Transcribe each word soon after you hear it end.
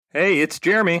Hey, it's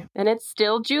Jeremy. And it's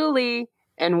still Julie.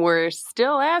 And we're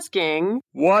still asking...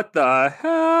 What the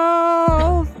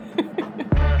hell?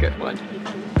 Good one.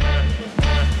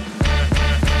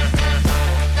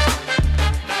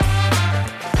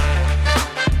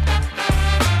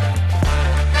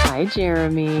 Hi,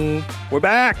 Jeremy. We're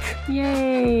back.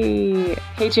 Yay.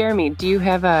 Hey, Jeremy, do you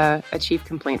have a chief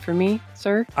complaint for me,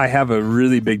 sir? I have a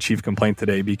really big chief complaint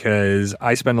today because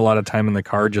I spend a lot of time in the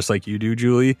car just like you do,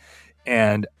 Julie.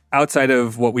 And outside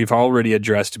of what we've already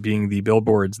addressed being the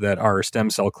billboards that are stem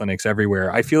cell clinics everywhere,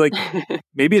 I feel like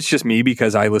maybe it's just me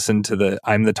because I'm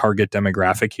the target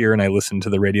demographic here and I listen to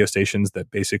the radio stations that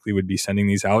basically would be sending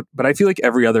these out. But I feel like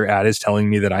every other ad is telling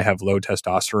me that I have low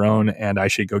testosterone and I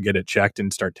should go get it checked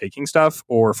and start taking stuff,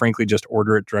 or frankly, just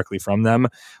order it directly from them,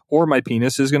 or my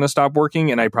penis is going to stop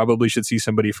working and I probably should see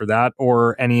somebody for that,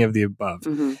 or any of the above.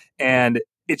 Mm-hmm. And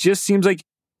it just seems like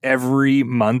every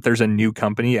month there's a new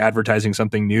company advertising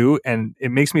something new, and it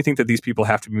makes me think that these people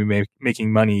have to be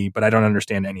making money, but I don't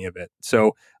understand any of it.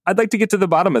 So I'd like to get to the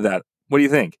bottom of that. What do you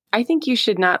think? I think you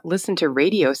should not listen to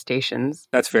radio stations.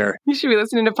 That's fair. You should be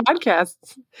listening to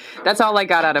podcasts. That's all I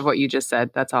got out of what you just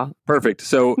said. That's all. Perfect.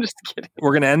 So just kidding.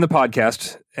 We're going to end the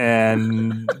podcast,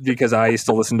 and because I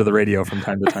still listen to the radio from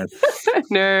time to time.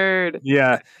 Nerd.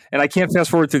 Yeah. And I can't fast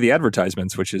forward through the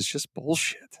advertisements, which is just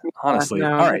bullshit, honestly.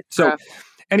 No. All right. So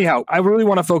anyhow, I really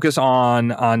want to focus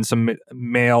on some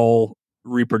male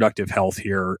reproductive health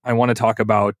here. I want to talk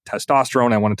about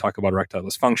testosterone. I want to talk about erectile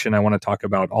dysfunction. I want to talk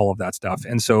about all of that stuff.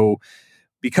 And so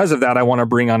because of that, I want to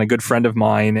bring on a good friend of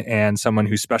mine and someone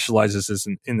who specializes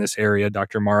in this area,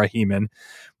 Dr. Marah Hehemann.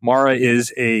 Marah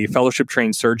is a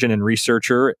fellowship-trained surgeon and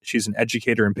researcher. She's an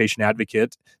educator and patient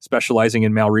advocate specializing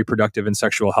in male reproductive and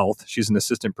sexual health. She's an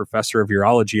assistant professor of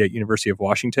urology at University of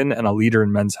Washington and a leader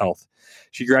in men's health.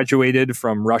 She graduated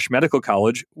from Rush Medical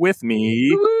College with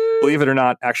me, believe it or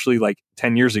not, actually like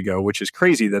 10 years ago, which is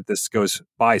crazy that this goes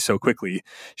by so quickly.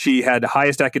 She had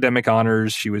highest academic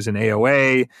honors. She was an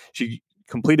AOA. She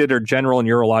completed her general and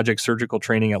urologic surgical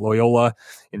training at Loyola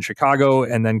in Chicago,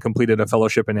 and then completed a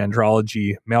fellowship in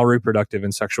andrology, male reproductive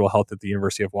and sexual health at the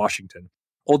University of Washington.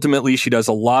 Ultimately, she does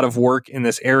a lot of work in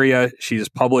this area. She's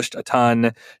published a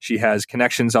ton. She has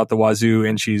connections out the wazoo,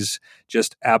 and she's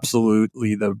just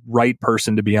absolutely the right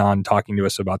person to be on talking to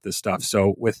us about this stuff.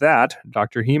 So with that,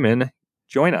 Dr. Hehemann,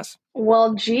 join us.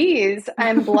 Well, geez,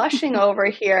 I'm blushing over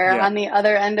here on the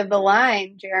other end of the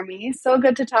line, Jeremy. So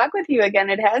good to talk with you again.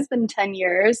 It has been 10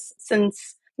 years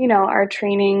since, our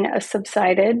training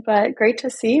subsided, but great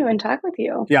to see you and talk with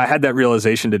you. Yeah, I had that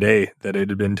realization today that it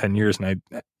had been 10 years and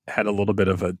I had a little bit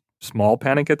of a small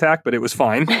panic attack, but it was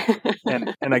fine.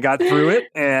 and I got through it.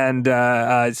 And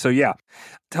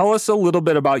tell us a little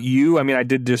bit about you. I mean, I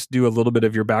did just do a little bit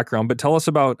of your background, but tell us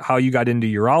about how you got into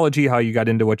urology, how you got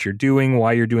into what you're doing,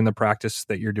 why you're doing the practice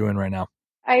that you're doing right now.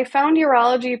 I found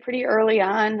urology pretty early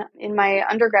on in my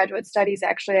undergraduate studies.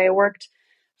 Actually, I worked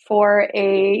for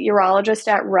a urologist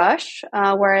at Rush,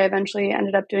 where I eventually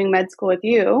ended up doing med school with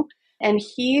you. And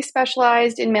he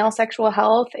specialized in male sexual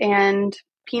health and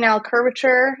penile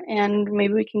curvature, and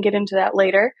maybe we can get into that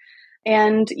later.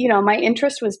 And, my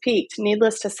interest was piqued,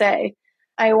 needless to say.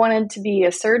 I wanted to be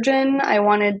a surgeon. I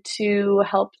wanted to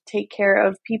help take care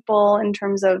of people in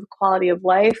terms of quality of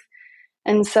life.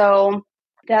 And so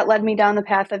that led me down the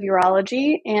path of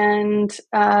urology and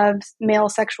male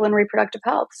sexual and reproductive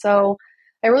health. So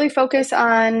I really focus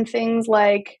on things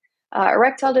like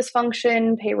erectile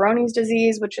dysfunction, Peyronie's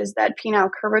disease, which is that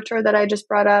penile curvature that I just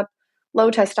brought up,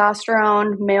 low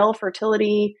testosterone, male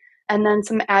fertility, and then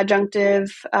some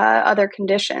adjunctive other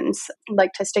conditions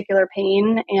like testicular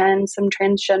pain and some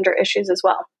transgender issues as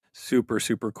well. Super,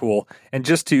 super cool. And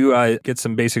just to get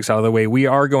some basics out of the way, we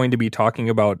are going to be talking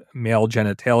about male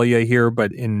genitalia here,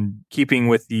 but in keeping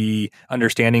with the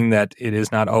understanding that it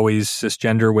is not always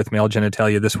cisgender with male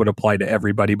genitalia, this would apply to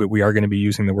everybody, but we are going to be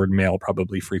using the word male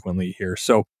probably frequently here.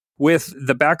 So with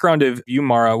the background of you,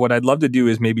 Marah, what I'd love to do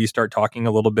is maybe start talking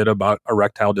a little bit about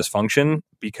erectile dysfunction,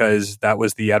 because that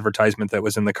was the advertisement that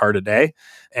was in the car today.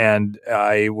 And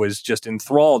I was just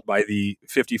enthralled by the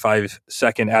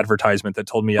 55-second advertisement that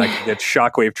told me I could get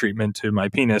shockwave treatment to my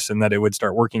penis and that it would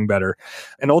start working better.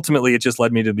 And ultimately, it just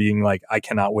led me to being like, I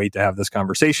cannot wait to have this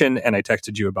conversation. And I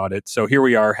texted you about it. So here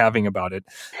we are having about it.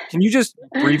 Can you just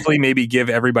briefly maybe give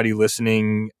everybody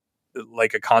listening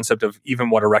like a concept of even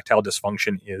what erectile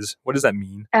dysfunction is? What does that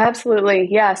mean? Absolutely.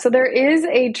 Yeah. So there is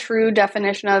a true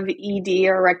definition of ED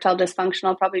or erectile dysfunction.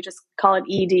 I'll probably just call it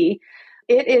ED.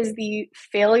 It is the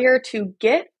failure to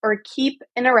get or keep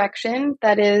an erection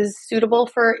that is suitable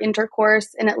for intercourse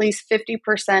in at least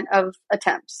 50% of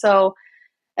attempts. So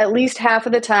at least half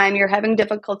of the time you're having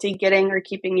difficulty getting or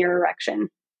keeping your erection.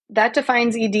 That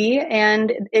defines ED,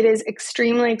 and it is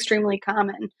extremely, extremely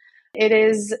common. It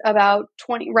is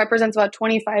represents about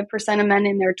 25% of men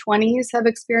in their 20s have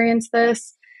experienced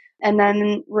this. And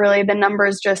then really the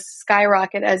numbers just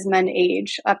skyrocket as men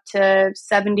age. Up to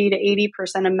 70 to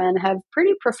 80% of men have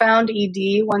pretty profound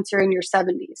ED once you're in your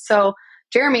 70s. So,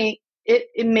 Jeremy,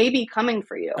 it may be coming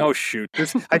for you. Oh, shoot.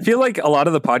 I feel like a lot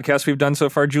of the podcasts we've done so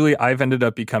far, Julie, I've ended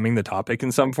up becoming the topic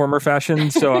in some form or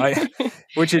fashion.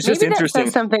 Which is just Maybe interesting. That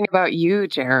says something about you,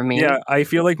 Jeremy. Yeah, I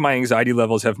feel like my anxiety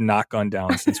levels have not gone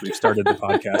down since we've started the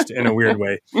podcast in a weird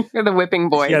way. You're the whipping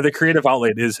boy. Yeah, the creative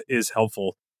outlet is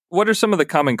helpful. What are some of the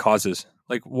common causes?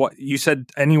 Like what you said,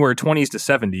 anywhere 20s to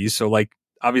 70s. So like,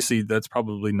 obviously that's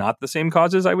probably not the same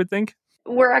causes, I would think.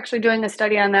 We're actually doing a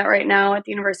study on that right now at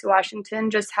the University of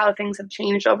Washington, just how things have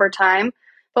changed over time.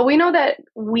 But we know that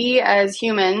we as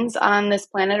humans on this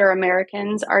planet, or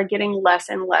Americans, are getting less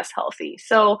and less healthy.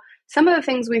 So some of the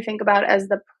things we think about as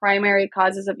the primary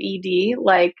causes of ED,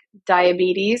 like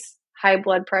diabetes, high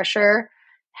blood pressure,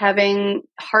 having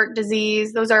heart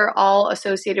disease, those are all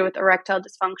associated with erectile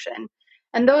dysfunction.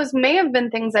 And those may have been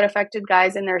things that affected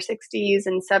guys in their 60s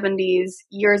and 70s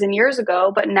years and years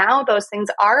ago, but now those things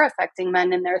are affecting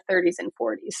men in their 30s and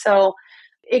 40s. So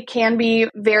it can be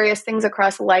various things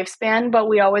across the lifespan, but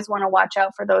we always want to watch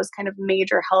out for those kind of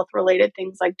major health-related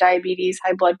things like diabetes,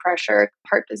 high blood pressure,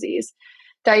 heart disease.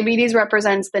 Diabetes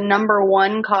represents the number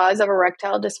one cause of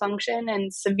erectile dysfunction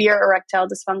and severe erectile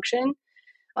dysfunction.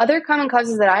 Other common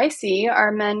causes that I see are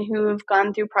men who've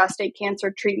gone through prostate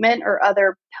cancer treatment or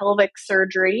other pelvic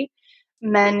surgery,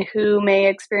 men who may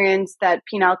experience that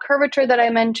penile curvature that I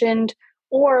mentioned,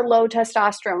 or low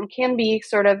testosterone can be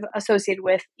sort of associated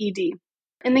with ED.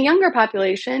 In the younger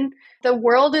population, the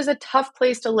world is a tough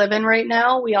place to live in right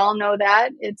now. We all know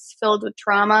that. It's filled with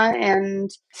trauma and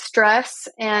stress,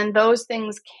 and those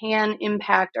things can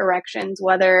impact erections,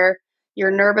 whether you're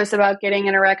nervous about getting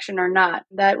an erection or not.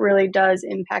 That really does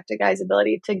impact a guy's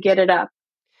ability to get it up.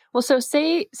 Well, so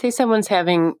say someone's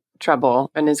having trouble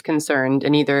and is concerned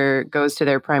and either goes to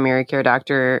their primary care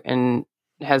doctor and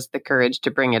has the courage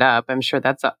to bring it up. I'm sure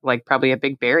that's probably a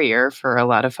big barrier for a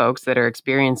lot of folks that are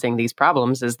experiencing these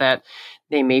problems, is that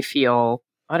they may feel,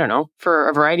 I don't know, for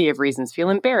a variety of reasons,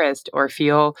 feel embarrassed or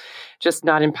feel just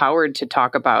not empowered to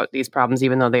talk about these problems,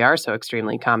 even though they are so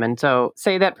extremely common. So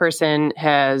say that person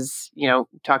has,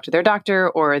 talked to their doctor,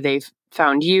 or they've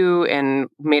found you and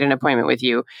made an appointment with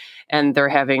you, and they're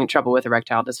having trouble with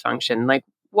erectile dysfunction. Like,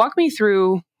 walk me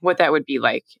through what that would be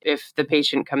like if the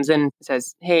patient comes in and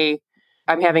says, hey,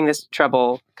 I'm having this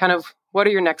trouble. Kind of, what are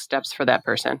your next steps for that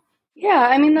person? Yeah,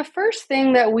 I mean, the first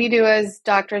thing that we do as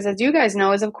doctors, as you guys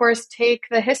know, is, of course, take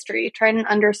the history, try and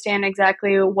understand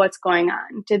exactly what's going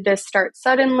on. Did this start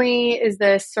suddenly? Is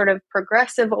this sort of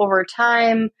progressive over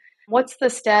time? What's the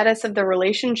status of the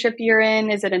relationship you're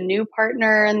in? Is it a new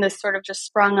partner and this sort of just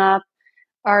sprung up?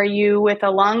 Are you with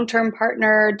a long-term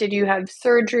partner? Did you have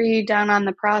surgery down on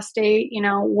the prostate?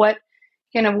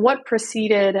 What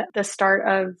preceded the start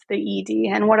of the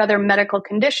ED, and what other medical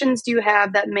conditions do you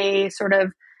have that may sort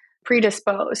of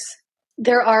predispose?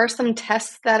 There are some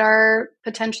tests that are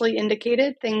potentially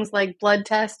indicated, things like blood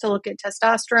tests to look at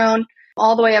testosterone,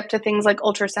 all the way up to things like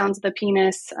ultrasounds of the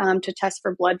penis to test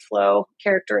for blood flow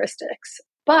characteristics.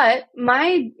 But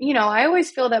I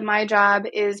always feel that my job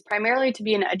is primarily to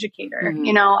be an educator.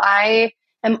 Mm-hmm. I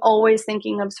am always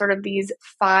thinking of sort of these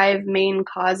 5 main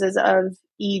causes of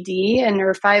ED,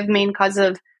 or 5 main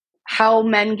causes of how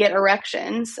men get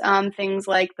erections. Things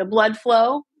like the blood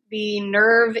flow, the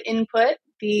nerve input,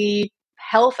 the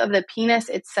health of the penis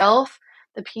itself,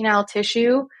 the penile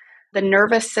tissue, the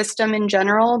nervous system in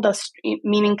general,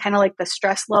 meaning kind of like the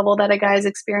stress level that a guy is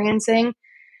experiencing,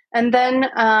 and then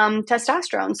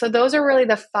testosterone. So those are really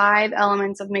the 5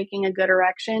 elements of making a good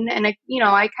erection. And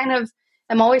I kind of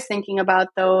am always thinking about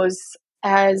those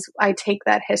as I take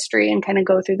that history and kind of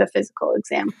go through the phisical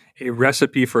exam. A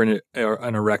recipe for an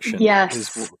erection, yes,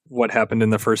 is what happened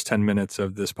in the first 10 minutes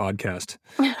of this podcast.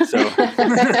 So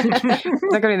that's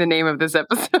not going to be the name of this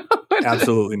episode.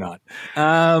 Absolutely not.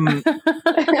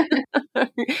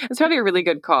 It's probably a really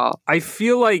good call. I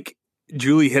feel like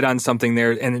Julie hit on something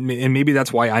there, and maybe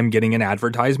that's why I'm getting an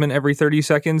advertisement every 30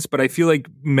 seconds, but I feel like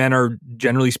men are,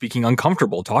 generally speaking,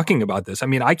 uncomfortable talking about this. I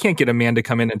mean, I can't get a man to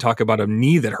come in and talk about a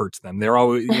knee that hurts them. They're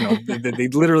always, they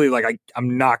literally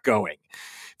I'm not going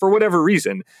for whatever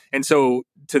reason. And so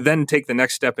to then take the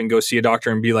next step and go see a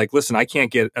doctor and be like, listen, I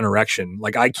can't get an erection.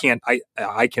 Like I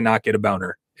cannot get a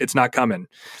boner. It's not coming.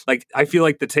 Like, I feel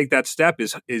like to take that step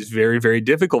is very, very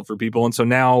difficult for people. And so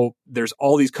now there's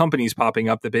all these companies popping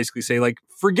up that basically say, like,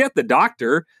 forget the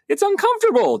doctor. It's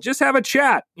uncomfortable. Just have a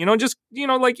chat,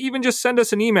 like even just send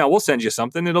us an email. We'll send you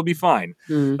something. It'll be fine.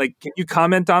 Like, can you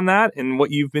comment on that and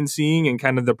what you've been seeing and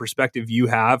kind of the perspective you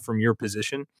have from your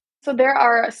position? So there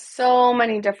are so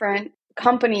many different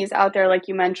companies out there, like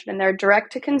you mentioned, and they're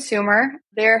direct to consumer.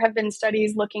 There have been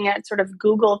studies looking at sort of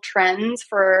Google trends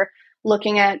for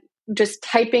looking at just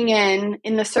typing in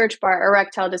the search bar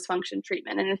erectile dysfunction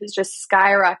treatment, and it has just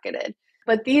skyrocketed.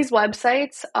 But these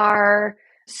websites are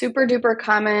super duper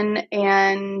common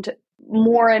and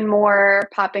more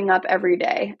popping up every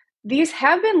day. These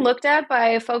have been looked at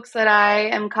by folks that I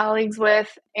am colleagues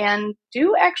with and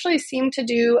do actually seem to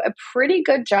do a pretty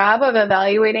good job of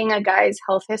evaluating a guy's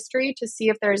health history to see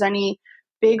if there's any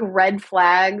big red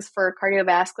flags for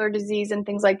cardiovascular disease and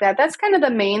things like that. That's kind of the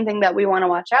main thing that we want to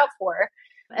watch out for.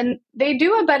 And they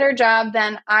do a better job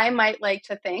than I might like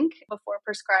to think before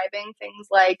prescribing things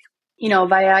like,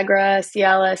 Viagra,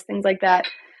 Cialis, things like that.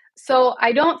 So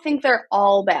I don't think they're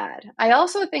all bad. I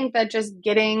also think that just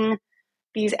getting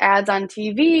these ads on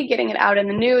TV, getting it out in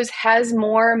the news has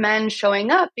more men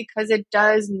showing up because it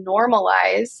does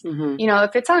normalize.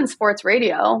 If it's on sports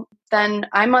radio, then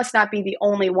I must not be the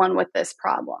only one with this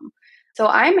problem. So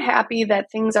I'm happy that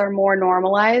things are more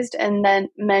normalized and then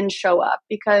men show up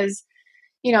because,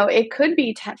 it could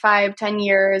be 5-10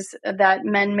 years that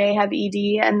men may have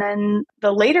ED. And then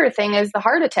the later thing is the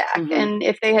heart attack. And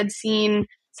if they had seen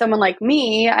someone like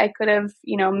me, I could have,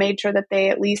 made sure that they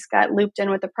at least got looped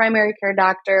in with a primary care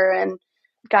doctor and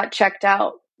got checked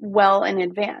out well in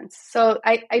advance. So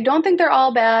I don't think they're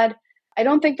all bad. I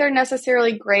don't think they're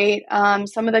necessarily great.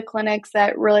 Some of the clinics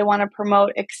that really want to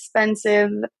promote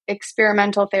expensive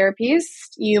experimental therapies,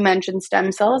 you mentioned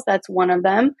stem cells, that's one of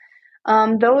them.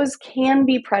 Those can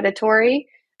be predatory.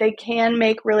 They can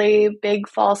make really big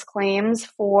false claims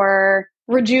for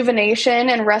rejuvenation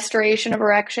and restoration of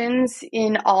erections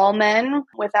in all men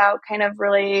without kind of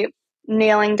really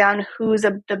nailing down who's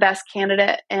the best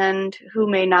candidate and who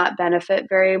may not benefit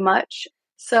very much.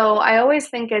 So I always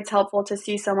think it's helpful to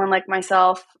see someone like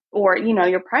myself or,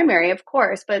 your primary, of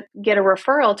course, but get a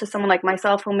referral to someone like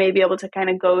myself who may be able to kind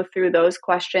of go through those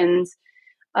questions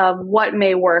of what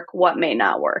may work, what may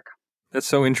not work. That's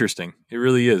so interesting. It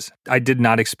really is. I did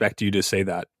not expect you to say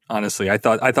that. Honestly, I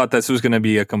thought this was going to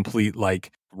be a complete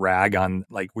rag on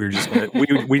we're just gonna,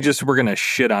 we're gonna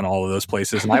shit on all of those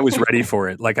places, and I was ready for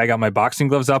it. I got my boxing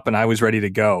gloves up and I was ready to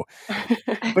go.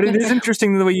 But it is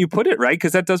interesting the way you put it, right?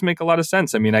 Because that does make a lot of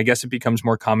sense. I mean, I guess it becomes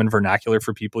more common vernacular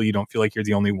for people. You don't feel like you're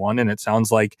the only one, and it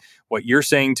sounds like what you're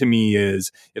saying to me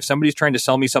is if somebody's trying to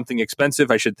sell me something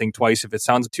expensive, I should think twice. If it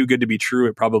sounds too good to be true,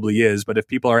 it probably is. But if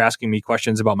people are asking me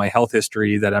questions about my health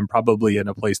history, that I'm probably in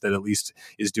a place that at least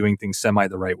is doing things semi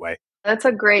the right way. That's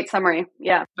a great summary.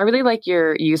 Yeah. I really like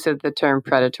your use of the term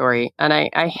predatory. And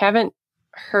I haven't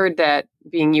heard that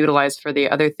being utilized for the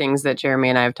other things that Jeremy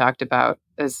and I have talked about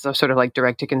as sort of like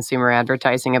direct-to-consumer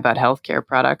advertising about healthcare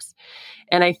products.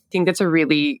 And I think that's a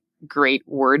really great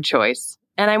word choice.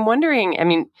 And I'm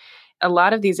wondering, a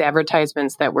lot of these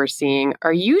advertisements that we're seeing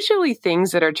are usually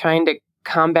things that are trying to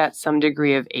combat some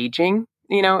degree of aging,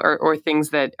 or things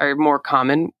that are more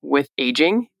common with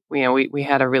aging. We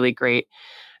had a really great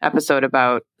episode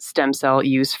about stem cell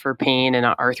use for pain and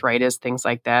arthritis, things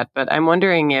like that. But I'm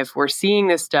wondering if we're seeing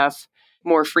this stuff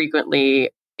more frequently,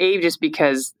 just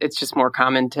because it's just more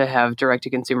common to have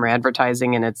direct-to-consumer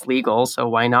advertising and it's legal, so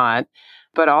why not?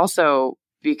 But also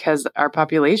because our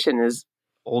population is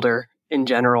older in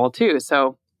general too.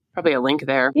 So probably a link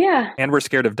there. Yeah. And we're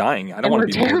scared of dying. I don't want to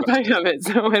be terrified of it.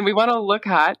 So, and we want to look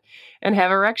hot and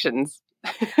have erections.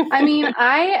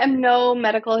 I am no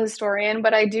medical historian,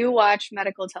 but I do watch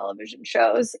medical television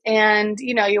shows. And,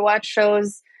 you watch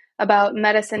shows about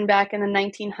medicine back in the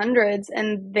 1900s,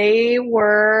 and they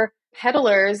were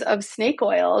peddlers of snake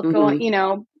oil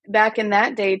going, back in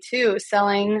that day too,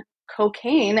 selling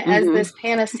cocaine as this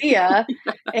panacea.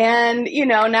 And,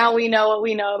 now we know what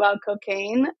we know about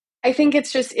cocaine. I think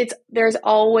there's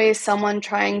always someone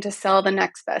trying to sell the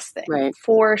next best thing, right,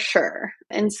 for sure.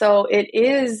 And so it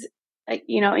is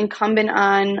incumbent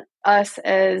on us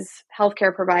as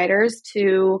healthcare providers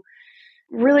to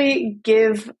really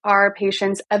give our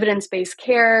patients evidence-based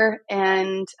care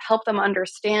and help them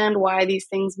understand why these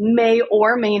things may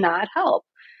or may not help.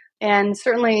 And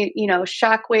certainly,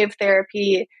 shockwave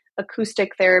therapy,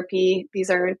 acoustic therapy, these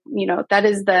are, that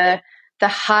is the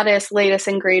hottest, latest,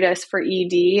 and greatest for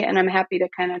ED. And I'm happy to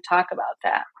kind of talk about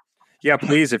that. Yeah,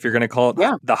 please, if you're going to call it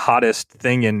Yeah. the hottest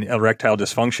thing in erectile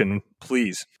dysfunction,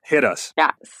 please hit us.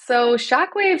 Yeah. So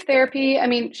shockwave therapy, I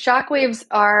mean, shockwaves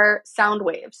are sound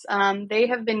waves. They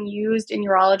have been used in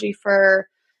urology for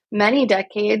many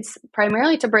decades,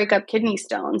 primarily to break up kidney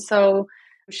stones. So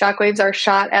shockwaves are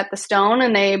shot at the stone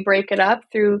and they break it up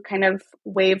through kind of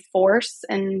wave force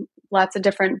and lots of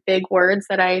different big words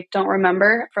that I don't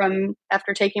remember from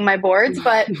after taking my boards.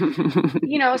 But,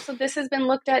 so this has been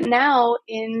looked at now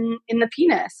in the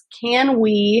penis. Can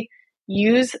we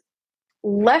use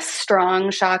less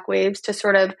strong shock waves to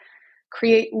sort of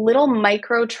create little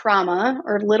micro trauma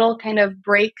or little kind of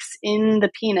breaks in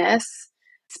the penis,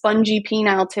 spongy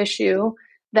penile tissue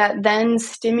that then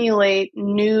stimulate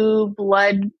new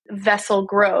blood vessel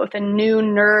growth and new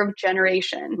nerve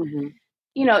generation? Mm-hmm.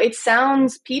 It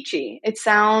sounds peachy. It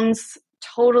sounds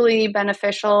totally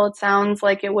beneficial. It sounds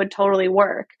like it would totally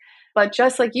work. But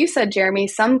just like you said, Jeremy,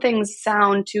 some things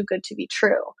sound too good to be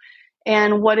true.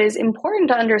 And what is important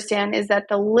to understand is that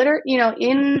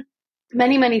in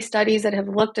many, many studies that have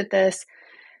looked at this,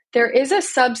 there is a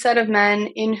subset of men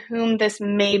in whom this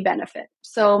may benefit.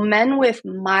 So men with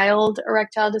mild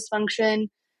erectile dysfunction,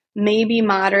 maybe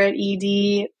moderate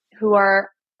ED, who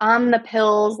are on the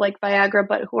pills like Viagra,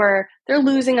 but they're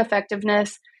losing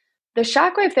effectiveness. The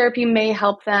shockwave therapy may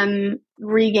help them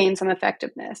regain some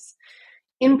effectiveness.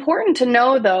 Important to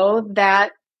know, though,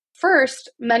 that first,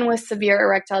 men with severe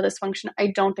erectile dysfunction, I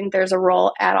don't think there's a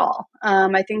role at all.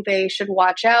 I think they should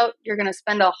watch out. You're going to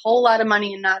spend a whole lot of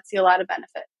money and not see a lot of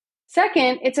benefit.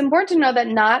 Second, it's important to know that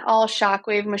not all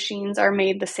shockwave machines are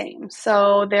made the same.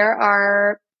 So there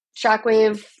are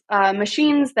shockwave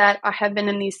machines that have been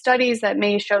in these studies that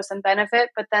may show some benefit,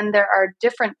 but then there are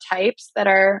different types that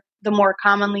are the more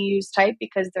commonly used type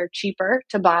because they're cheaper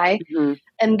to buy. Mm-hmm.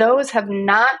 And those have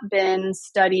not been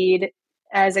studied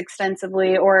as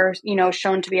extensively or,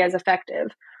 shown to be as effective.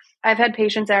 I've had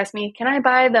patients ask me, can I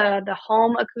buy the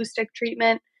home acoustic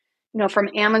treatment, from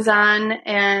Amazon?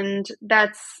 And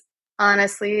that's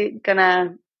honestly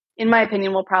gonna, in my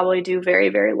opinion, will probably do very,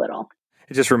 very little.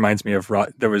 It just reminds me of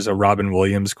there was a Robin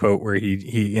Williams quote where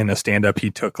he in a stand-up,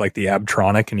 he took like the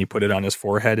Abtronic and he put it on his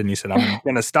forehead and he said, I'm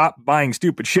going to stop buying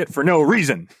stupid shit for no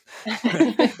reason.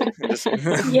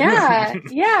 Yeah.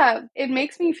 It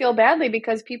makes me feel badly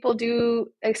because people do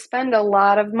expend a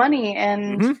lot of money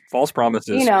and false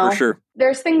promises for sure.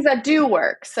 There's things that do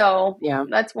work. So yeah,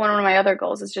 that's one of my other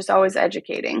goals is just always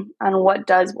educating on what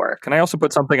does work. Can I also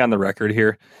put something on the record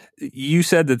here? You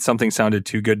said that something sounded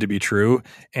too good to be true.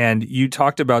 And you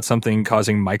talked about something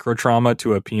causing microtrauma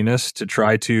to a penis to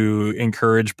try to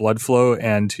encourage blood flow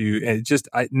and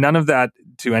none of that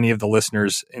to any of the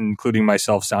listeners, including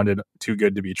myself, sounded too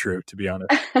good to be true, to be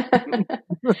honest.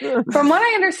 From what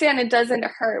I understand, it doesn't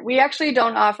hurt. We actually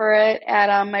don't offer it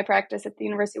at my practice at the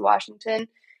University of Washington,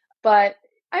 but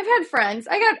I've had friends.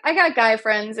 I got guy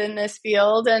friends in this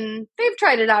field, and they've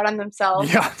tried it out on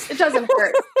themselves. Yeah. It doesn't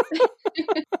hurt.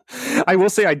 I will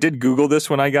say I did Google this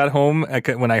when I got home,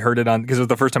 when I heard it because it was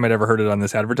the first time I'd ever heard it on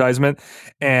this advertisement.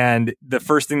 And the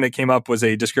first thing that came up was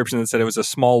a description that said it was a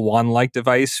small wand-like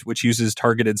device which uses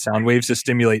targeted sound waves to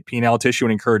stimulate penile tissue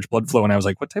and encourage blood flow. And I was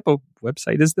like, what type of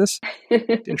website is this?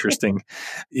 Interesting.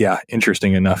 Yeah,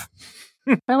 interesting enough.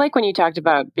 I like when you talked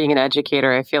about being an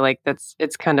educator. I feel like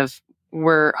it's kind of,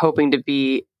 we're hoping to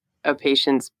be a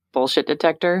patient's bullshit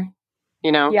detector,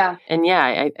 Yeah. And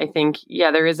I think,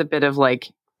 there is a bit of like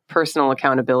personal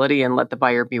accountability and let the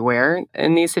buyer beware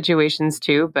in these situations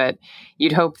too. But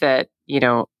you'd hope that,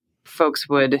 folks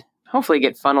would hopefully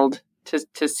get funneled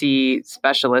to see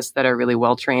specialists that are really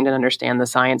well trained and understand the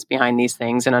science behind these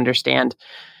things and understand,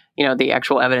 the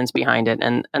actual evidence behind it.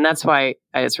 And that's why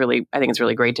I think it's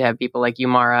really great to have people like you,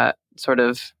 Marah, sort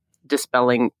of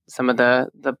dispelling some of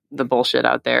the bullshit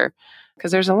out there,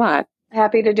 because there's a lot.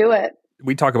 Happy to do it.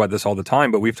 We talk about this all the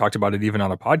time, but we've talked about it even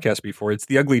on a podcast before. It's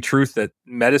the ugly truth that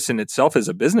medicine itself is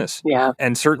a business. Yeah.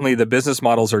 And certainly the business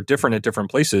models are different at different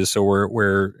places. So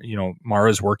where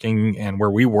Marah's working and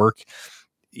where we work,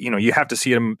 you have to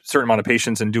see a certain amount of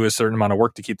patients and do a certain amount of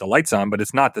work to keep the lights on, but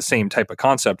it's not the same type of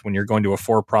concept when you're going to a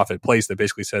for-profit place that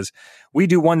basically says, we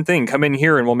do one thing, come in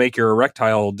here and we'll make your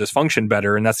erectile dysfunction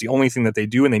better. And that's the only thing that they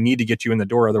do. And they need to get you in the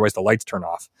door. Otherwise the lights turn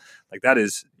off. Like that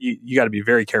is, you got to be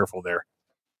very careful there.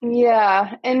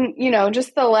 Yeah. And,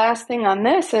 just the last thing on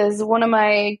this is one of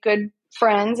my good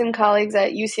friends and colleagues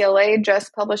at UCLA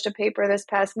just published a paper this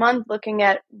past month looking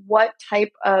at what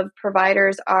type of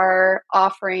providers are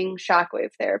offering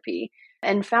shockwave therapy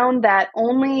and found that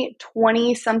only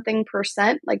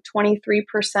 20-something%, like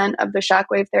 23% of the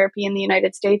shockwave therapy in the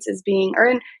United States or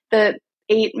in the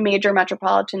 8 major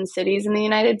metropolitan cities in the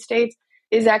United States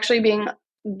is actually being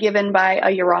given by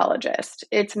a urologist.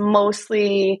 It's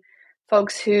mostly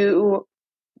folks who,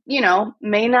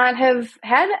 may not have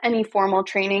had any formal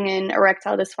training in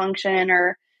erectile dysfunction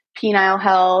or penile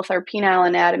health or penile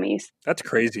anatomy. That's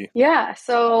crazy. Yeah.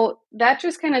 So that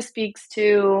just kind of speaks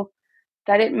to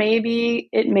that it may be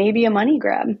a money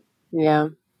grab. Yeah.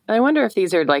 I wonder if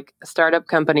these are like startup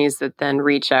companies that then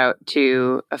reach out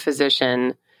to a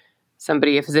physician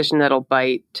that'll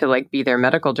bite to like be their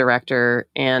medical director.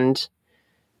 And,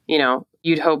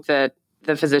 you'd hope that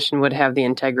the physician would have the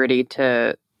integrity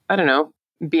to, I don't know,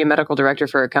 be a medical director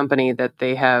for a company that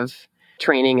they have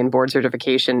training and board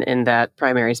certification in that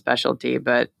primary specialty.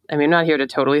 But I mean, I'm not here to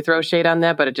totally throw shade on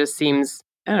that, but it just seems,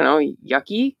 I don't know,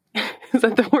 yucky. Is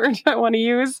that the word I want to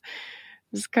use?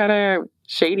 It's kind of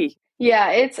shady.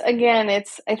 Yeah, it's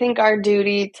I think our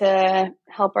duty to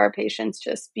help our patients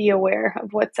just be aware of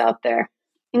what's out there,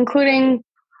 including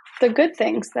the good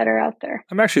things that are out there.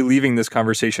 I'm actually leaving this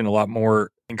conversation a lot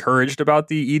more encouraged about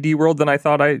the ED world than I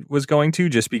thought I was going to,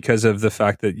 just because of the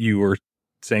fact that you were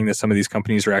saying that some of these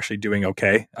companies are actually doing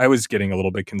okay. I was getting a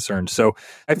little bit concerned. So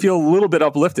I feel a little bit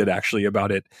uplifted actually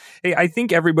about it. Hey, I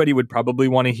think everybody would probably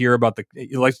want to hear about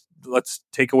let's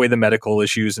take away the medical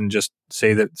issues and just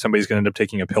say that somebody's going to end up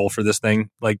taking a pill for this thing.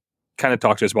 Like, kind of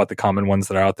talk to us about the common ones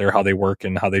that are out there, how they work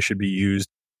and how they should be used.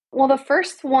 Well, the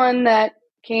first one that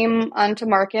came onto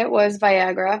market was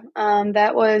Viagra.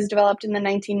 That was developed in the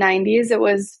 1990s. It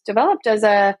was developed as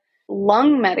a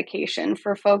lung medication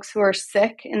for folks who are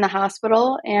sick in the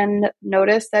hospital and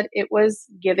noticed that it was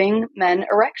giving men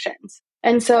erections.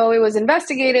 And so it was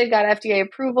investigated, got FDA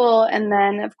approval, and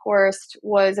then, of course,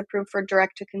 was approved for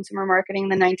direct-to-consumer marketing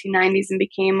in the 1990s and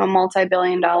became a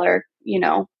multi-billion-dollar,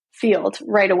 field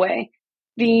right away.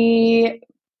 The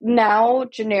now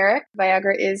generic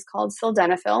Viagra is called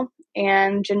sildenafil,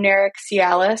 and generic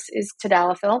Cialis is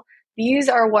tadalafil. These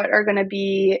are what are going to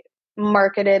be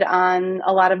marketed on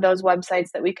a lot of those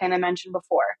websites that we kind of mentioned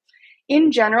before.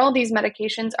 In general, these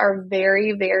medications are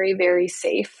very, very, very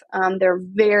safe. They're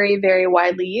very, very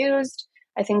widely used.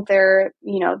 I think they're,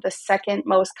 the second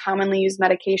most commonly used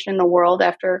medication in the world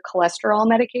after cholesterol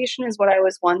medication is what I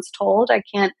was once told. I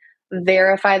can't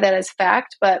verify that as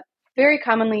fact, but very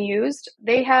commonly used.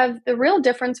 They have the real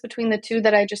difference between the two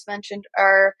that I just mentioned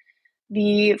are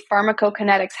the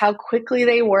pharmacokinetics, how quickly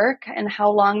they work and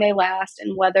how long they last,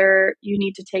 and whether you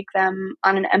need to take them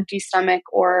on an empty stomach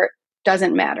or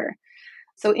doesn't matter.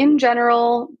 So in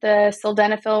general, the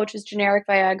sildenafil, which is generic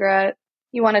Viagra,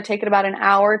 you want to take it about an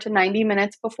hour to 90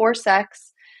 minutes before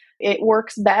sex. It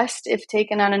works best if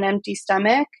taken on an empty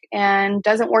stomach and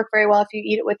doesn't work very well if you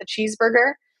eat it with a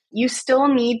cheeseburger. You still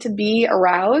need to be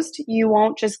aroused. You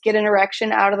won't just get an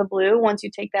erection out of the blue. Once you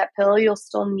take that pill, you'll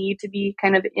still need to be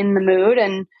kind of in the mood.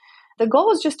 And the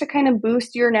goal is just to kind of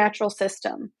boost your natural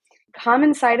system.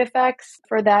 Common side effects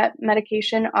for that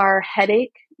medication are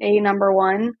headache, number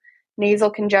one,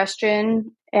 nasal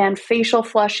congestion, and facial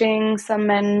flushing. Some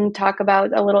men talk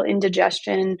about a little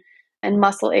indigestion and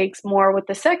muscle aches more with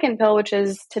the second pill, which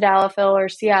is tadalafil or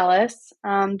Cialis.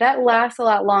 That lasts a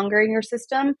lot longer in your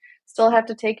system. Still have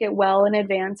to take it well in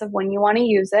advance of when you want to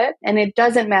use it. And it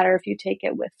doesn't matter if you take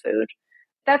it with food.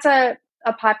 That's a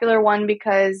popular one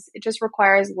because it just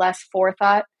requires less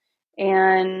forethought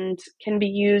and can be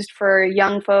used for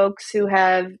young folks who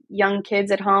have young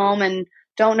kids at home and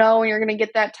don't know when you're going to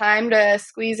get that time to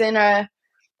squeeze in a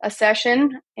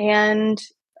session. And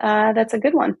that's a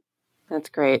good one. That's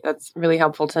great. That's really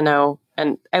helpful to know.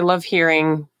 And I love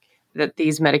hearing that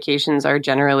these medications are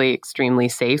generally extremely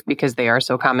safe because they are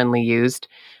so commonly used,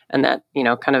 and that,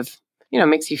 kind of,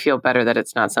 makes you feel better that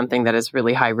it's not something that is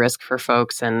really high risk for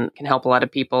folks and can help a lot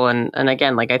of people. And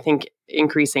again, I think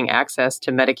increasing access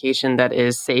to medication that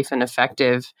is safe and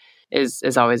effective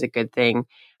is always a good thing.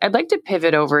 I'd like to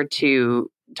pivot over to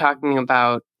talking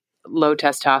about low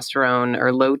testosterone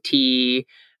or low T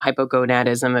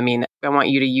hypogonadism. I mean, I want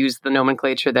you to use the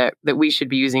nomenclature that we should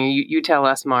be using. You tell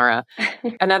us, Marah.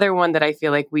 Another one that I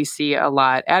feel like we see a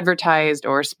lot advertised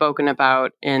or spoken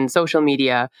about in social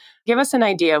media. Give us an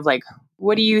idea of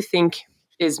what do you think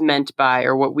is meant by,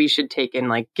 or what we should take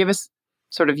in? Give us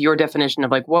sort of your definition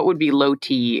of what would be low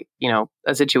T,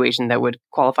 a situation that would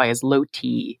qualify as low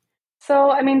T.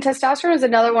 So, testosterone is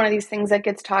another one of these things that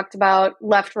gets talked about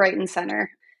left, right, and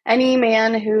center. Any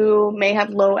man who may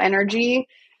have low energy,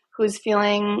 who's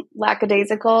feeling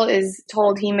lackadaisical, is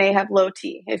told he may have low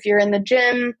T. If you're in the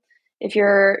gym, if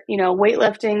you're,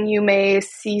 weightlifting, you may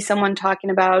see someone talking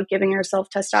about giving yourself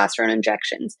testosterone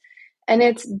injections. And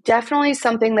it's definitely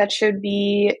something that should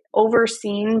be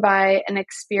overseen by an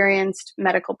experienced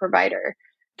medical provider.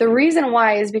 The reason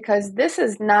why is because this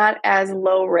is not as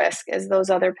low risk as those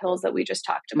other pills that we just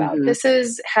talked about. Mm-hmm.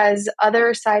 This has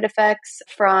other side effects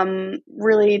from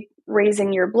really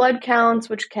raising your blood counts,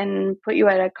 which can put you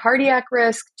at a cardiac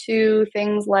risk, to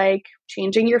things like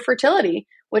changing your fertility,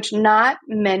 which not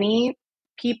many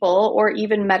people or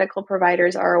even medical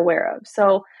providers are aware of.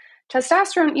 So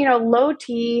testosterone, low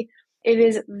T, it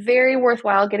is very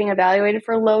worthwhile getting evaluated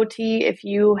for low T if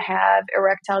you have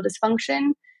erectile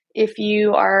dysfunction, if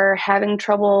you are having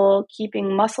trouble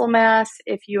keeping muscle mass,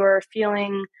 if you are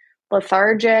feeling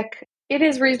lethargic. It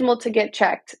is reasonable to get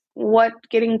checked. What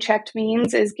getting checked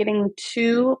means is getting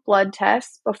 2 blood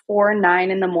tests before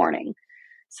 9 in the morning.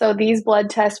 So these blood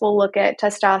tests will look at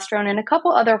testosterone and a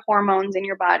couple other hormones in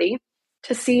your body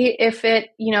to see if it,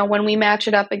 when we match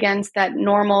it up against that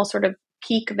normal sort of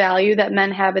peak value that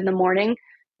men have in the morning,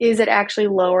 is it actually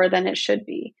lower than it should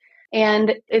be?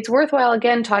 And it's worthwhile,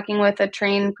 again, talking with a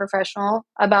trained professional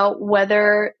about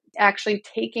whether actually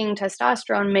taking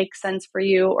testosterone makes sense for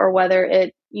you, or whether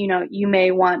it, you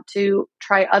may want to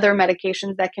try other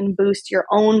medications that can boost your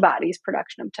own body's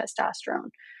production of testosterone,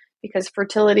 because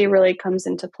fertility really comes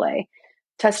into play.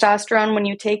 Testosterone, when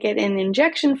you take it in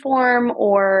injection form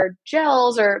or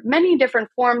gels or many different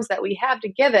forms that we have to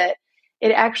give it,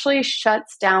 it actually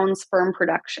shuts down sperm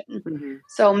production. Mm-hmm.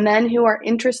 So men who are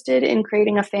interested in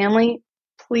creating a family,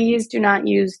 please do not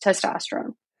use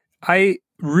testosterone. I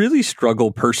really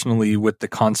struggle personally with the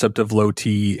concept of low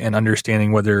T and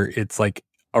understanding whether it's like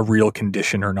a real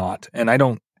condition or not. And I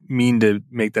don't mean to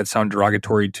make that sound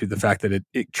derogatory to the fact that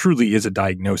it truly is a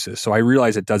diagnosis. So I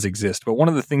realize it does exist. But one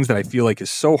of the things that I feel like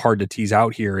is so hard to tease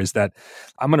out here is that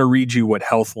I'm going to read you what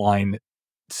Healthline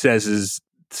says is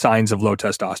signs of low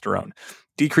testosterone: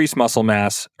 decreased muscle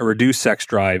mass, a reduced sex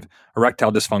drive,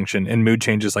 erectile dysfunction, and mood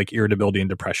changes like irritability and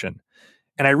depression.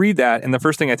 And I read that, and the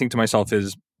first thing I think to myself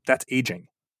is, that's aging.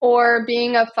 Or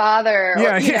being a father,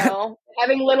 Yeah, or,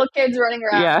 having little kids running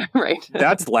around. Yeah, right.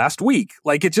 That's last week.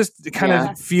 Like, it kind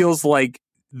of feels like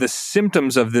the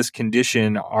symptoms of this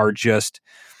condition are just,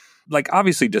 like,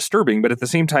 obviously disturbing, but at the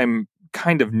same time,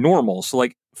 kind of normal. So,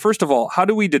 like, first of all, how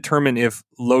do we determine if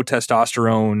low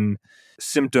testosterone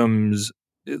symptoms,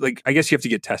 like, I guess you have to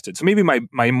get tested. So maybe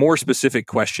my more specific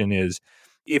question is,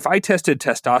 if I tested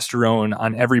testosterone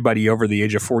on everybody over the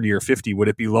age of 40 or 50, would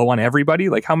it be low on everybody?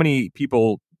 Like, how many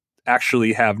people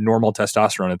actually have normal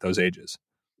testosterone at those ages?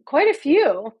 Quite a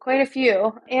few.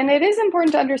 And it is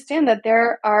important to understand that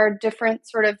there are different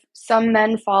some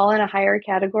men fall in a higher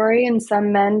category and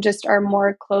some men just are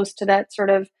more close to that sort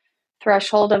of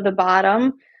threshold of the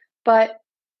bottom. But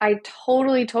I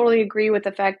totally, totally agree with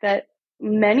the fact that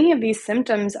many of these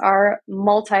symptoms are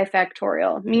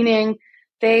multifactorial, meaning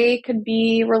they could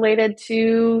be related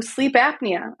to sleep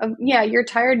apnea. You're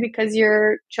tired because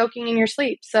you're choking in your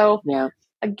sleep. So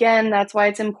again, that's why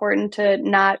it's important to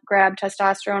not grab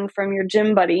testosterone from your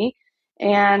gym buddy,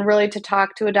 and really to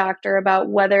talk to a doctor about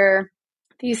whether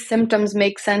these symptoms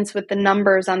make sense with the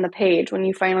numbers on the page when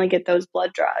you finally get those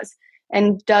blood draws.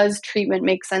 And does treatment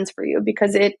make sense for you?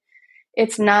 Because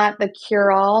it's not the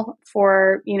cure-all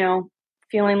for,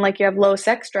 feeling like you have low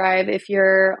sex drive if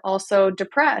you're also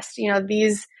depressed.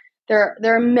 There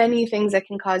are many things that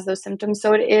can cause those symptoms.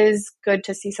 So it is good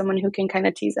to see someone who can kind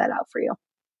of tease that out for you.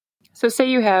 So say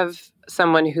you have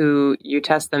someone who you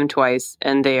test them twice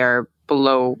and they are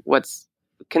below what's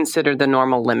considered the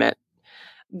normal limit.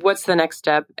 What's the next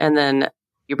step? And then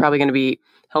you're probably going to be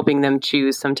helping them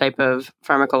choose some type of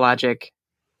pharmacologic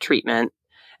treatment.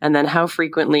 And then how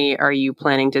frequently are you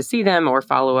planning to see them or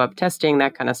follow up testing,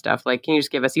 that kind of stuff? Like, can you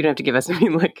just give us, you don't have to give us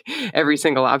like every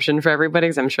single option for everybody,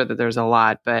 because I'm sure that there's a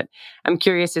lot, but I'm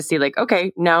curious to see like,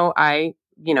 okay, now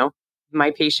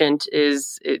my patient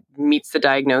it meets the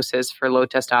diagnosis for low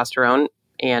testosterone,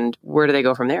 and where do they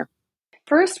go from there?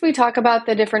 First, we talk about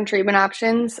the different treatment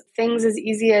options, things as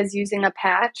easy as using a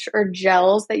patch or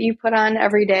gels that you put on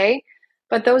every day.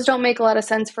 But those don't make a lot of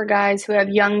sense for guys who have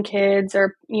young kids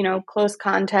or, close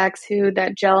contacts who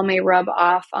that gel may rub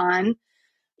off on.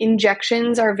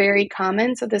 Injections are very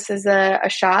common. So this is a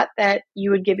shot that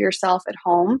you would give yourself at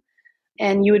home.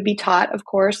 And you would be taught, of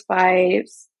course, by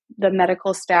the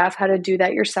medical staff how to do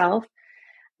that yourself.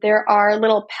 There are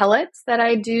little pellets that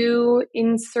I do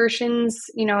insertions,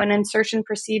 an insertion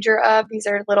procedure of. These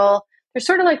are they're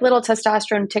sort of like little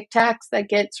testosterone Tic Tacs that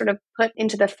get sort of put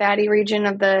into the fatty region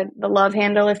of the love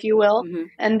handle, if you will. Mm-hmm.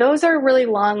 And those are really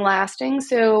long lasting.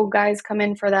 So guys come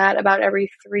in for that about every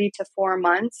 3 to 4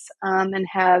 months and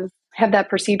have that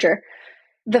procedure.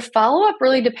 The follow-up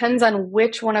really depends on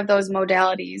which one of those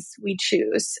modalities we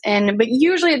choose. But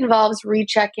usually it involves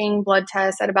rechecking blood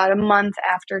tests at about a month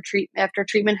after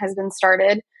treatment has been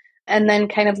started. And then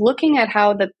kind of looking at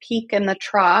how the peak and the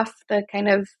trough, the kind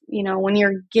of, when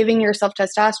you're giving yourself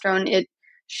testosterone, it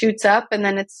shoots up and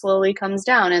then it slowly comes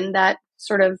down. And that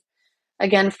sort of,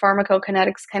 again,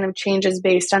 pharmacokinetics kind of changes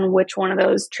based on which one of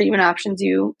those treatment options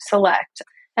you select.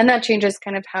 And that changes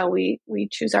kind of how we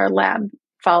choose our lab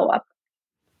follow-up.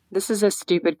 This is a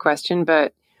stupid question,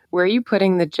 but where are you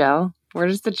putting the gel? Where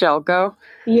does the gel go?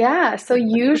 Yeah. So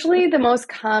usually the most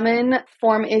common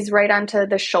form is right onto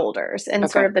the shoulders and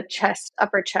sort of the chest,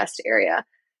 upper chest area.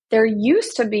 There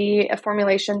used to be a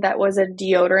formulation that was a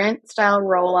deodorant style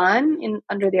roll-on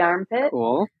under the armpit.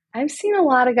 Cool. I've seen a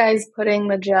lot of guys putting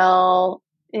the gel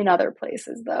in other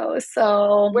places though.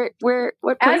 So what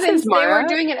places, they were Marah?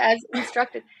 doing it as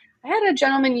instructed. I had a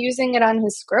gentleman using it on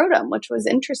his scrotum, which was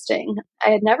interesting.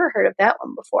 I had never heard of that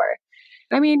one before.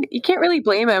 I mean, you can't really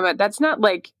blame him. That's not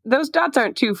like, those dots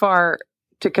aren't too far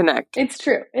to connect. It's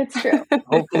true. It's true.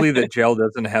 Hopefully the gel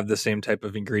doesn't have the same type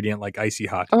of ingredient like icy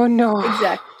hot. Oh, no.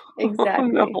 Exactly. Oh,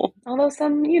 no. Although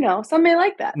some may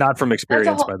like that. Not from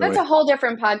experience, by the way. That's a whole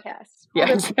different podcast.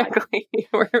 Exactly.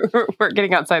 We're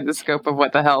getting outside the scope of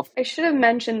what the health. I should have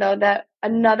mentioned, though, that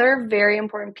another very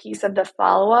important piece of the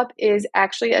follow-up is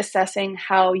actually assessing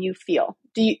how you feel.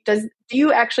 Do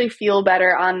you actually feel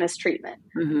better on this treatment?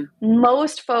 Mm-hmm.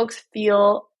 Most folks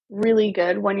feel really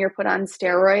good when you're put on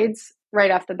steroids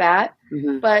right off the bat.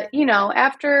 Mm-hmm. But,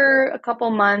 after a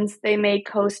couple months, they may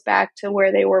coast back to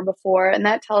where they were before. And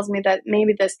that tells me that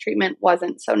maybe this treatment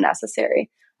wasn't so necessary.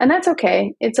 And that's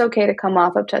okay. It's okay to come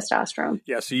off of testosterone.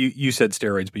 Yeah. So you said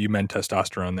steroids, but you meant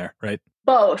testosterone there, right?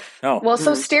 Both. Oh. Well,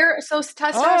 so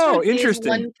testosterone is interesting.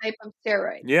 one type of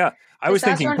steroid. Yeah. I was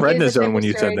thinking prednisone when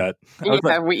you said that.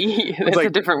 It's a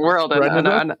different world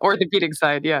on the orthopedic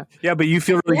side. Yeah. Yeah, but you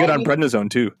feel really good on prednisone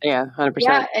too. Yeah, 100%.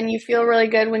 Yeah, and you feel really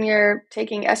good when you're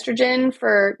taking estrogen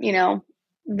for,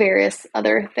 various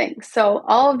other things. So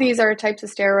all of these are types of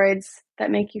steroids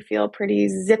that make you feel pretty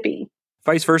zippy.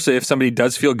 Vice versa, if somebody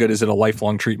does feel good, is it a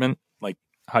lifelong treatment? Like,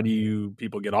 how do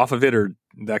people get off of it or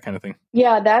that kind of thing?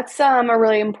 Yeah, that's a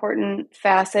really important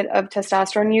facet of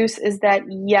testosterone use is that,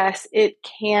 yes, it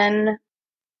can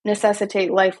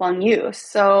necessitate lifelong use.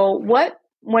 So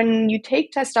when you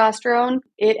take testosterone,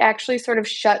 it actually sort of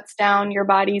shuts down your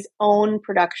body's own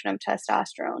production of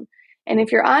testosterone. And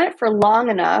if you're on it for long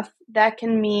enough, that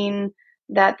can mean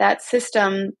that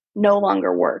system no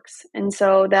longer works. And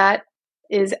so that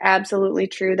is absolutely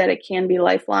true that it can be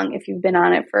lifelong if you've been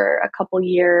on it for a couple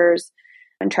years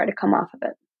and try to come off of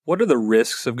it. What are the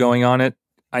risks of going on it?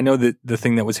 I know that the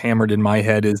thing that was hammered in my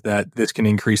head is that this can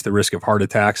increase the risk of heart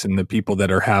attacks, and the people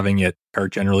that are having it are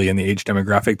generally in the age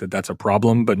demographic that's a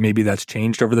problem, but maybe that's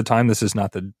changed over the time. This is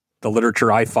not the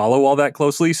literature I follow all that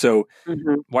closely. So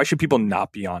why should people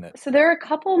not be on it? So there are a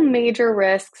couple major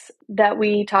risks that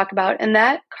we talk about, and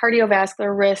that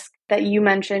cardiovascular risk that you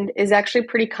mentioned is actually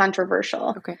pretty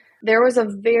controversial. Okay. There was a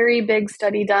very big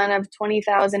study done of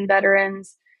 20,000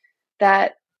 veterans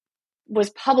that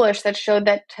was published that showed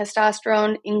that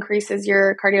testosterone increases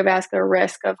your cardiovascular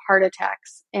risk of heart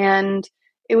attacks. And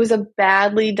it was a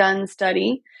badly done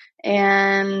study.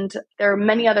 And there are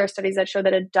many other studies that show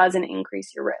that it doesn't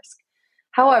increase your risk.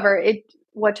 However,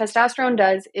 what testosterone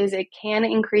does is it can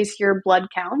increase your blood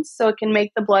counts. So it can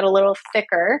make the blood a little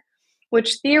thicker,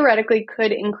 which theoretically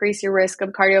could increase your risk of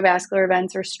cardiovascular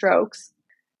events or strokes.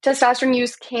 Testosterone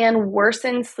use can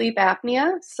worsen sleep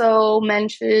apnea. So men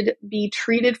should be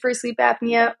treated for sleep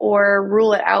apnea or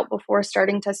rule it out before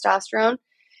starting testosterone.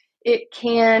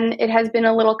 It has been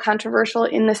a little controversial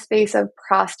in the space of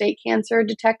prostate cancer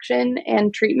detection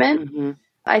and treatment. Mm-hmm.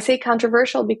 I say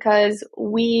controversial because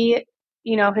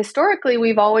historically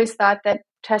we've always thought that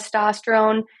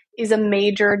testosterone is a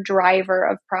major driver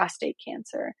of prostate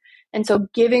cancer. And so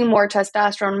giving more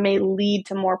testosterone may lead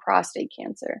to more prostate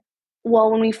cancer.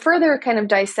 Well, when we further kind of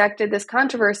dissected this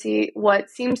controversy, what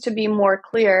seems to be more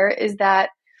clear is that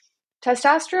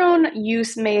testosterone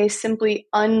use may simply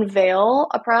unveil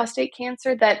a prostate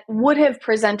cancer that would have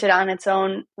presented on its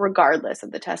own regardless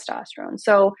of the testosterone.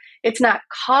 So it's not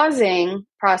causing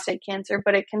prostate cancer,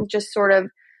 but it can just sort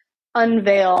of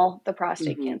unveil the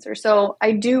prostate cancer. So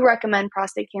I do recommend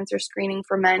prostate cancer screening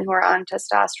for men who are on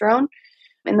testosterone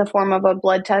in the form of a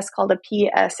blood test called a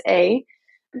PSA.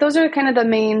 Those are kind of the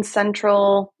main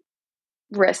central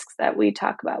risks that we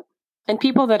talk about. And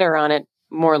people that are on it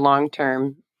more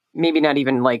long-term, maybe not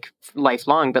even like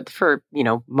lifelong, but for,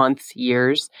 months,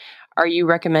 years, are you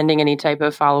recommending any type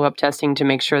of follow-up testing to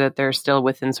make sure that they're still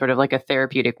within sort of like a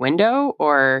therapeutic window,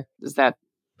 or is that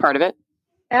part of it?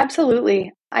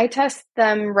 Absolutely. I test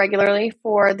them regularly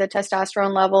for the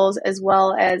testosterone levels as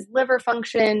well as liver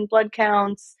function, blood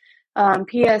counts,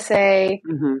 PSA,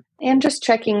 Mm-hmm. and just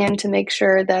checking in to make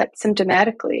sure that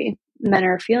symptomatically men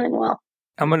are feeling well.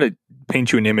 I'm going to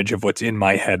paint you an image of what's in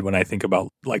my head when I think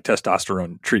about like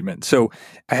testosterone treatment. So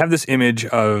I have this image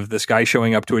of this guy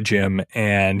showing up to a gym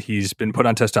and he's been put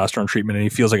on testosterone treatment and he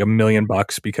feels like $1 million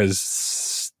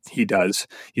because he does.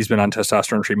 He's been on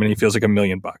testosterone treatment and he feels like $1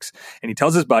 million. And he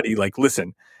tells his buddy, like,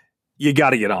 listen, you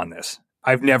got to get on this.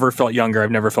 I've never felt younger.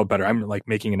 I've never felt better. I'm like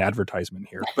making an advertisement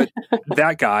here. But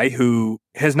that guy who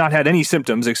has not had any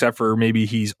symptoms except for maybe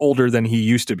he's older than he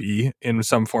used to be in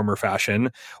some form or fashion,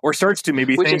 or starts to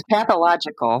maybe Which is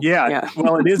pathological. Yeah,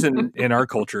 well, it is in our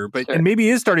culture, but Sure. And maybe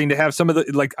is starting to have some of the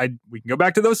we can go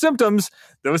back to those symptoms.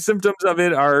 Those symptoms of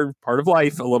it are part of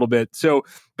life a little bit. So,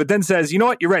 but then says, you know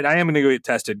what, you're right. I am going to go get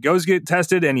tested. Goes get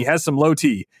tested, and he has some low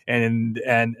T, and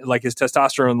like his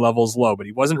testosterone level's low, but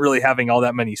he wasn't really having all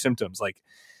that many symptoms. Like,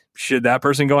 should that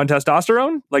person go on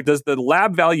testosterone? Like, does the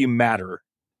lab value matter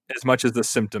as much as the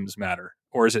symptoms matter?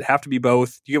 Or does it have to be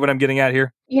both? Do you get what I'm getting at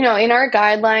here? In our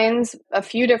guidelines, a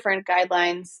few different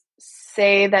guidelines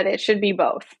say that it should be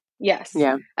both. Yes.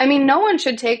 Yeah. I mean, no one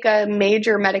should take a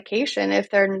major medication if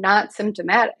they're not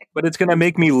symptomatic. But it's going to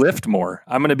make me lift more.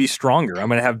 I'm going to be stronger. I'm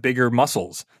going to have bigger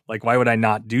muscles. Like, why would I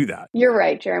not do that? You're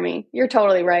right, Jeremy. You're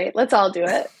totally right. Let's all do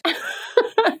it.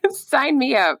 Sign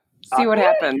me up. See what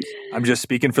happens. I'm just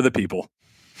speaking for the people.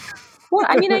 Well,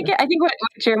 I mean, I think what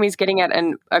Jeremy's getting at,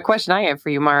 and a question I have for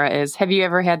you, Marah, is have you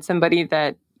ever had somebody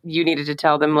that you needed to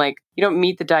tell them, like, you don't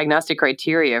meet the diagnostic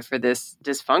criteria for this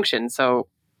dysfunction, so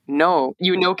no,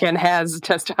 Ken has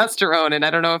testosterone, and I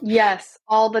don't know if... Yes,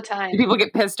 all the time. Do people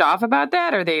get pissed off about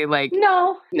that? Or are they like...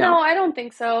 No, I don't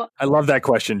think so. I love that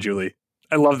question, Julie.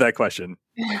 I love that question.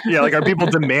 Yeah, like, are people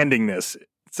demanding this?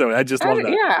 So I just love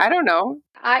that. Yeah, I don't know.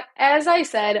 As I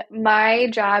said, my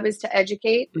job is to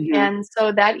educate. Mm-hmm. And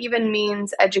so that even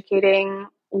means educating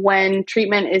when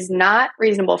treatment is not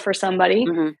reasonable for somebody.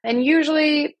 Mm-hmm. And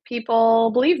usually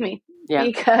people believe me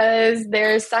because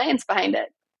there's science behind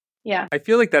it. Yeah. I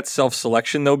feel like that's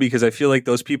self-selection, though, because I feel like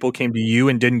those people came to you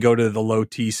and didn't go to the low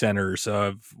T centers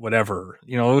of whatever,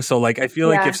 So like, I feel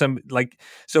like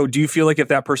so do you feel like if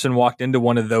that person walked into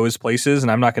one of those places,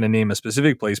 and I'm not going to name a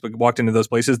specific place, but walked into those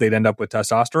places, they'd end up with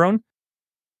testosterone?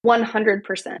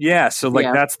 100%. Yeah. So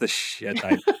that's the shit.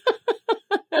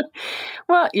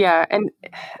 Well, yeah. And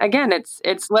again, it's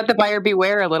let the buyer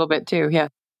beware a little bit too. Yeah.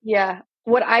 Yeah.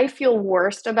 What I feel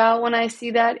worst about when I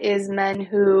see that is men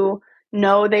who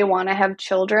know they want to have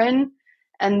children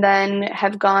and then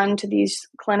have gone to these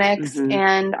clinics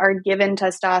and are given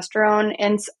testosterone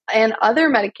and other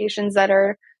medications that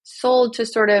are sold to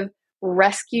sort of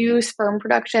rescue sperm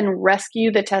production,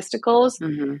 rescue the testicles,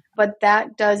 but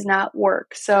that does not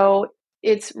work. So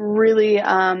it's really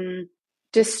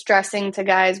distressing to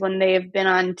guys when they've been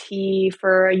on T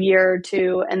for a year or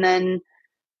two and then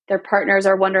their partners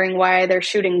are wondering why they're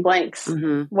shooting blanks.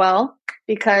 Well,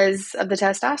 because of the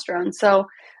testosterone. So,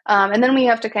 and then we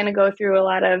have to kind of go through a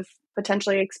lot of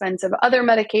potentially expensive other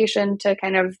medication to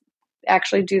kind of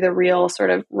actually do the real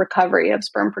sort of recovery of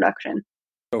sperm production.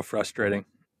 So frustrating.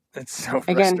 It's so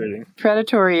frustrating. Again,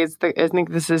 predatory is I think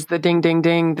this is the ding, ding,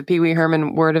 ding, the Pee Wee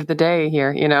Herman word of the day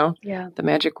here, Yeah. The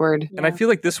magic word. And I feel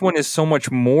like this one is so much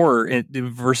more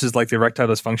versus like the erectile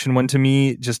dysfunction one to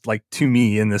me, just like to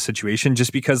me in this situation,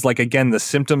 just because like, again, the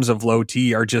symptoms of low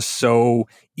T are just so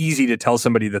easy to tell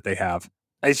somebody that they have.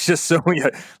 It's just so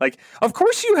like, of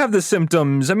course you have the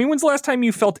symptoms. I mean, when's the last time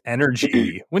you felt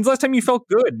energy? When's the last time you felt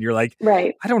good? You're like,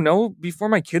 right. I don't know, before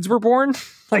my kids were born.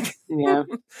 Like, yeah,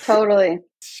 totally.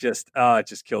 It's just, it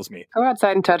just kills me. Go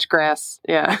outside and touch grass.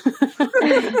 Yeah.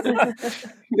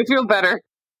 You feel better.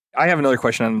 I have another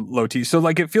question on low T. So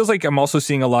like, it feels like I'm also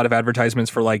seeing a lot of advertisements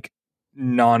for like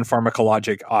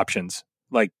non-pharmacologic options,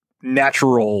 like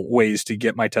natural ways to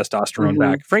get my testosterone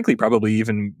back. Frankly, probably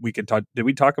even we could talk. Did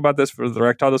we talk about this for the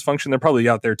erectile dysfunction? They're probably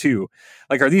out there too.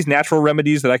 Like, are these natural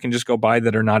remedies that I can just go buy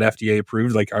that are not FDA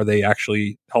approved? Like, are they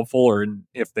actually helpful? Or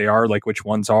if they are, like which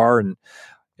ones are? And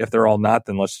if they're all not,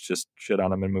 then let's just shit on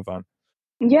them and move on.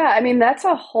 Yeah, I mean, that's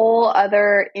a whole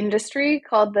other industry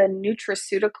called the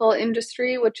nutraceutical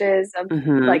industry, which is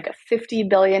like a $50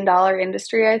 billion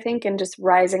industry, I think, and just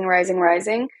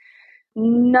rising.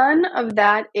 None of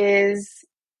that is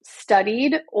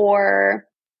studied or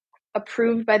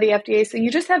approved by the FDA. So you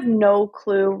just have no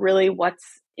clue really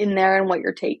what's in there and what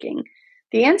you're taking.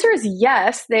 The answer is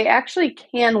yes, they actually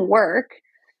can work,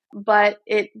 but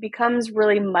it becomes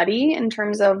really muddy in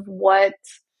terms of what,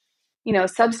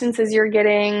 substances you're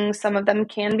getting. Some of them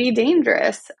can be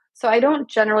dangerous. So I don't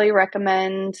generally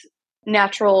recommend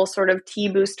natural sort of T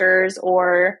boosters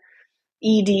or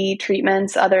ED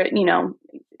treatments,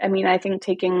 I mean, I think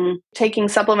taking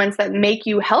supplements that make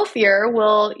you healthier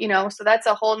will, so that's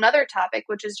a whole nother topic,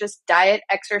 which is just diet,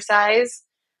 exercise,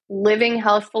 living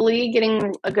healthfully,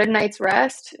 getting a good night's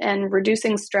rest, and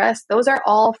reducing stress. Those are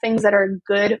all things that are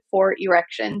good for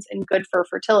erections and good for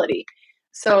fertility.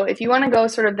 So if you want to go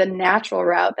sort of the natural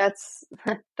route,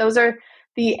 those are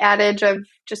the adage of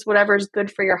just whatever's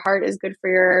good for your heart is good for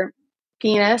your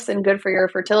penis and good for your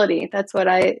fertility. That's what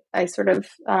I sort of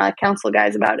counsel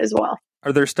guys about as well.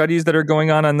 Are there studies that are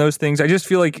going on those things? I just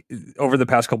feel like over the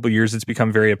past couple of years, it's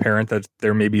become very apparent that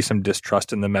there may be some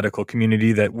distrust in the medical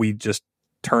community, that we just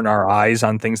turn our eyes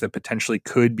on things that potentially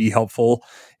could be helpful.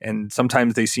 And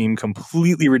sometimes they seem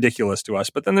completely ridiculous to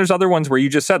us. But then there's other ones where you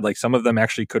just said, like, some of them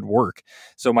actually could work.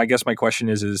 So my question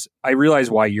is I realize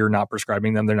why you're not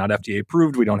prescribing them. They're not FDA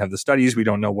approved. We don't have the studies. We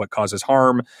don't know what causes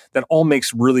harm. That all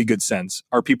makes really good sense.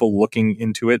 Are people looking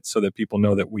into it so that people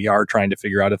know that we are trying to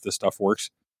figure out if this stuff works?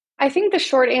 I think the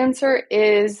short answer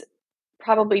is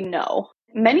probably no.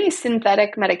 Many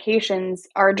synthetic medications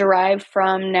are derived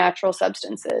from natural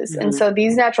substances. Mm-hmm. And so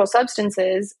these natural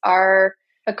substances are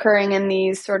occurring in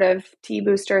these sort of T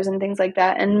boosters and things like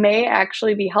that, and may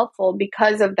actually be helpful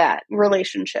because of that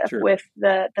relationship with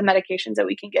the medications that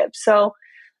we can give. So,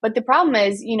 but the problem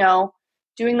is,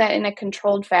 doing that in a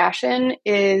controlled fashion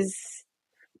is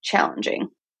challenging.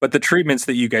 But the treatments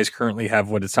that you guys currently have,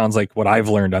 what it sounds like, what I've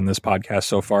learned on this podcast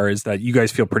so far is that you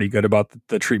guys feel pretty good about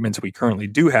the treatments we currently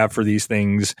do have for these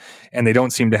things. And they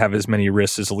don't seem to have as many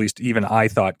risks as at least even I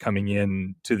thought coming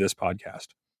in to this podcast.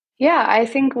 Yeah, I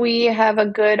think we have a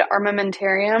good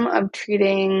armamentarium of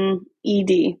treating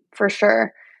ED for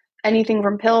sure. Anything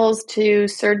from pills to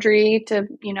surgery to,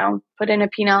 put in a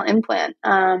penile implant.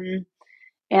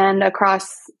 And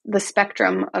across the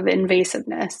spectrum of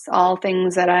invasiveness, all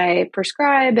things that I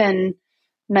prescribe and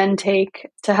men take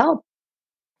to help.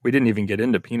 We didn't even get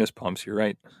into penis pumps. You're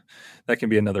right. That can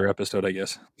be another episode, I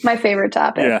guess. My favorite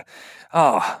topic. Yeah.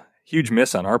 Oh, huge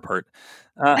miss on our part.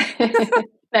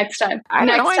 Next time. I'm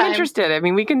interested. I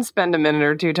mean, we can spend a minute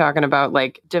or two talking about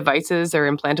like devices or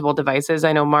implantable devices.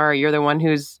 I know, Marah, you're the one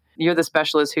you're the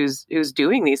specialist who's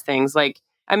doing these things. Like,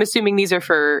 I'm assuming these are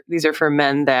for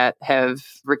men that have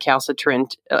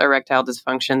recalcitrant erectile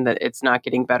dysfunction, that it's not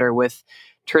getting better with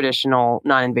traditional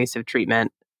non-invasive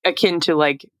treatment, akin to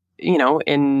like,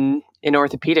 in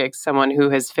orthopedics, someone who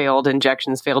has failed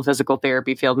injections, failed physical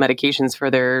therapy, failed medications for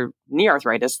their knee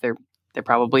arthritis. They're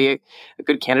probably a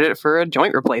good candidate for a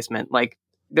joint replacement. Like,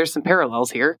 there's some parallels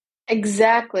here.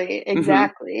 Exactly.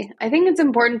 Mm-hmm. I think it's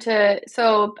important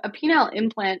so a penile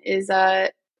implant is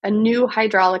a new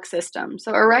hydraulic system.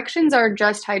 So erections are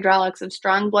just hydraulics of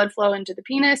strong blood flow into the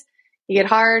penis. You get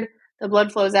hard, the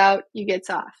blood flows out, you get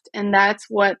soft. And that's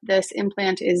what this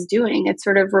implant is doing. It's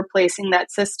sort of replacing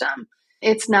that system.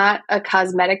 It's not a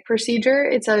cosmetic procedure.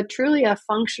 It's truly a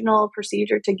functional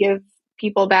procedure to give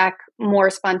people back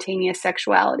more spontaneous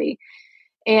sexuality.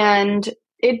 And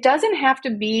it doesn't have to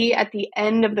be at the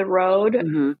end of the road.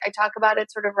 Mm-hmm. I talk about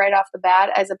it sort of right off the bat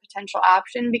as a potential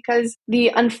option, because the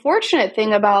unfortunate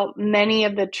thing about many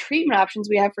of the treatment options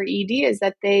we have for ED is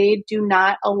that they do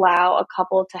not allow a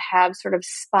couple to have sort of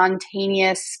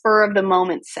spontaneous, spur of the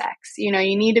moment sex. You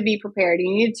need to be prepared.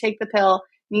 You need to take the pill.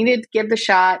 You need to give the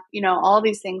shot, all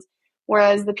these things.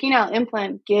 Whereas the penile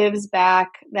implant gives back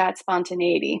that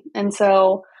spontaneity. And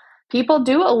so people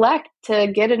do elect to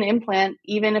get an implant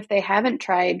even if they haven't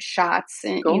tried shots.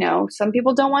 And, cool. Some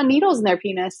people don't want needles in their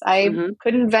penis. I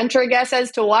couldn't venture a guess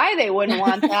as to why they wouldn't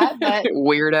want that. But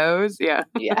weirdos, yeah.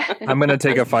 I'm going to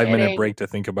take a 5-minute break to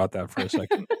think about that for a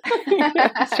second.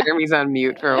 Jeremy's on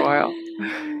mute for a while.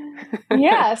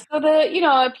 Yeah, so a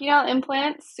penile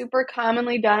implant, super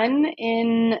commonly done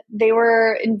they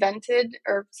were invented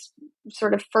or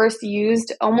sort of first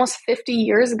used almost 50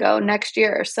 years ago next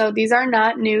year. So these are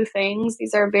not new things.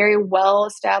 These are very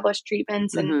well-established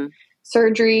treatments and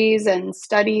surgeries and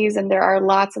studies. And there are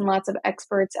lots and lots of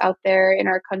experts out there in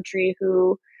our country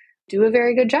who do a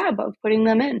very good job of putting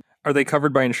them in. Are they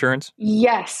covered by insurance?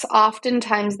 Yes,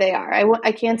 oftentimes they are.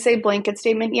 I can't say blanket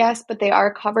statement yes, but they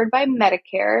are covered by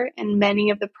Medicare, and many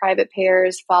of the private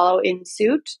payers follow in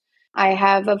suit. I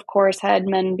have, of course, had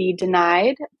men be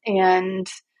denied, and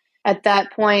at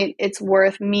that point, it's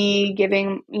worth me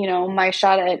giving, my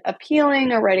shot at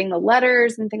appealing or writing the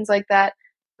letters and things like that.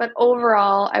 But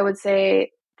overall, I would say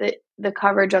that the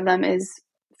coverage of them is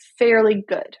fairly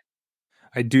good.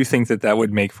 I do think that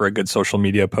would make for a good social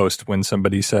media post when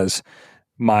somebody says,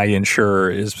 my insurer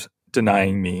is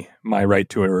denying me my right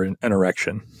to an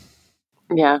erection.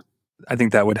 Yeah. I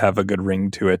think that would have a good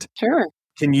ring to it. Sure.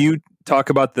 Can you talk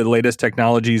about the latest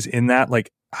technologies in that?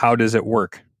 Like, how does it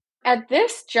work? At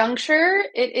this juncture,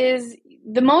 it is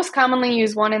The most commonly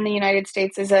used one in the United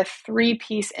States is a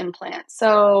 3-piece implant.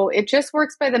 So it just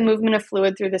works by the movement of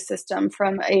fluid through the system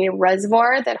from a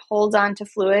reservoir that holds on to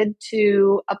fluid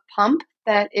to a pump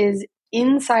that is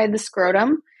inside the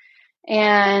scrotum,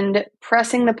 and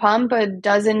pressing the pump a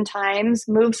dozen times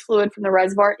moves fluid from the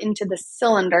reservoir into the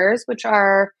cylinders, which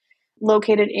are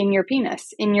located in your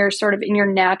penis, in your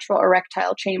natural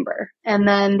erectile chamber. And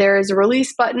then there is a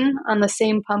release button on the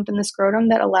same pump in the scrotum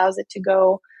that allows it to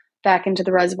go back into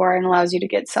the reservoir and allows you to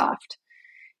get soft.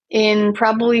 In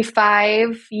probably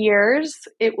 5 years,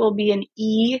 it will be an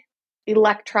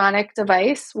electronic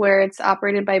device where it's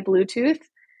operated by Bluetooth.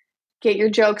 Get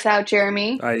your jokes out,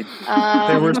 Jeremy.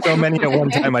 There were so many at one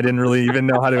time. I didn't really even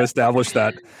know how to establish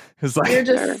that. It's like, you're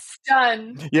just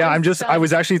stunned. Yeah, I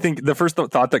was actually thinking, the first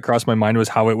thought that crossed my mind was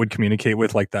how it would communicate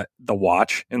with like the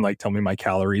watch and like tell me my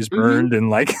calories burned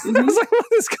and like, I was like, what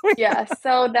is going on? Yeah,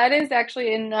 so that is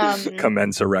actually in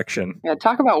commensuration. Yeah,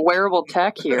 talk about wearable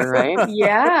tech here, right?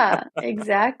 Yeah,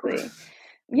 exactly.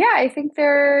 Yeah, I think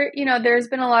there's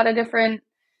been a lot of different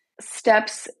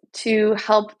steps to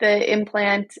help the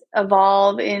implant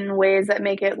evolve in ways that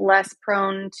make it less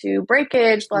prone to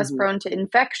breakage, less prone to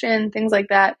infection, things like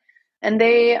that. And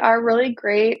they are really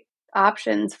great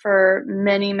options for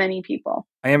many, many people.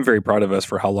 I am very proud of us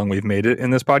for how long we've made it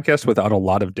in this podcast without a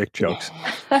lot of dick jokes.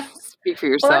 Speak for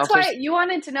yourself. Well, that's why you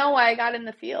wanted to know why I got in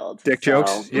the field. Dick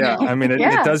jokes? Yeah. I mean, it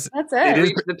does. That's it. It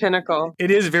is the pinnacle.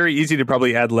 It is very easy to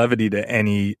probably add levity to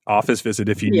any office visit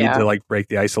if you need to like break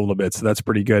the ice a little bit. So that's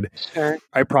pretty good. Sure.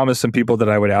 I promised some people that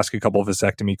I would ask a couple of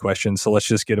vasectomy questions. So let's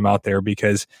just get them out there,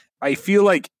 because I feel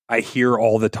like I hear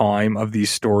all the time of these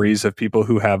stories of people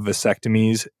who have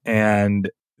vasectomies and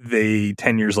they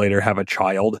 10 years later have a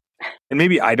child. And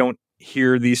maybe I don't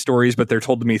hear these stories, but they're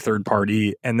told to me third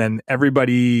party, and then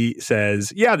everybody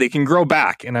says, yeah, they can grow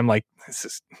back, and I'm like, this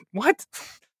is what?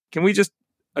 Can we just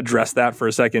address that for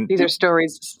a second? These are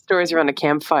stories around a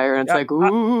campfire, and it's like,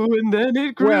 ooh, and then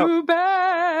it grew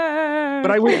back. But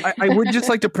I would just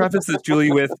like to preface this,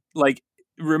 Julie, with like,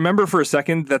 remember for a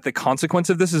second that the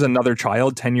consequence of this is another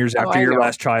child 10 years after your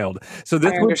last child. So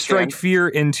this would strike fear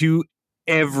into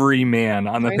every man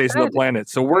on the face of the planet.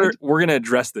 So we're going to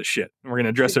address this shit. We're going to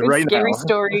address it right now. Scary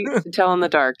story to tell in the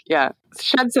dark. Yeah.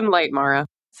 Shed some light, Marah.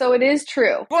 So it is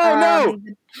true. Whoa, no!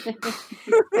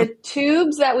 The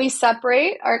tubes that we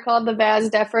separate are called the vas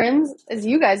deferens, as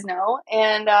you guys know.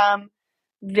 And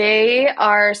they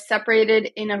are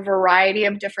separated in a variety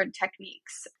of different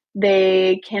techniques.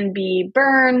 They can be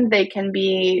burned. They can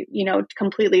be,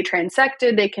 completely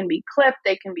transected. They can be clipped.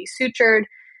 They can be sutured.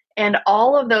 And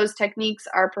all of those techniques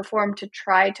are performed to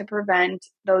try to prevent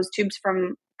those tubes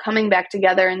from coming back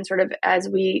together and sort of, as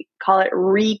we call it,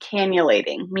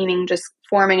 recannulating, meaning just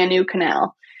forming a new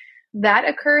canal. That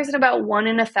occurs in about 1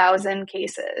 in 1,000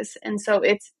 cases. And so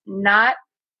it's not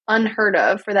unheard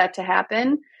of for that to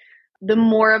happen. The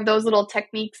more of those little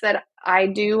techniques that I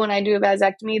do when I do a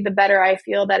vasectomy, the better I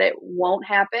feel that it won't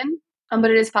happen.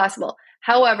 But it is possible.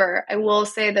 However, I will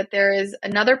say that there is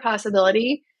another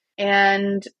possibility.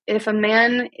 And if a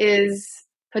man has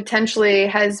paternity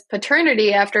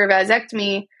after a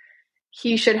vasectomy,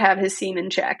 he should have his semen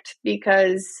checked,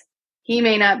 because he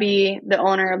may not be the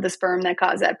owner of the sperm that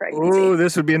caused that pregnancy. Ooh,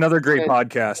 this would be another great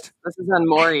podcast. This is on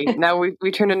Maury. Now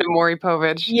we turn into Maury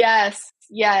Povich. Yes.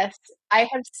 I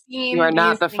have seen. You are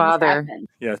not the father. Happen.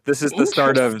 Yeah, this is the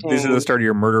start of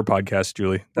your murder podcast,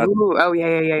 Julie. Ooh, oh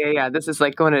yeah. This is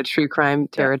like going to true crime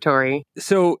territory.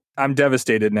 So I'm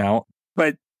devastated now,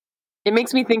 but it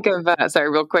makes me think of, sorry,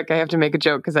 real quick, I have to make a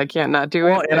joke because I can't not do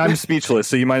it. And I'm speechless,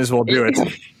 so you might as well do it.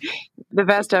 The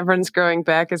vas deferens growing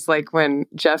back is like when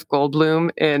Jeff Goldblum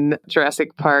in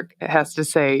Jurassic Park has to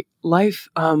say, life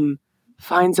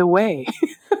finds a way.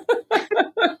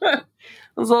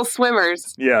 Those little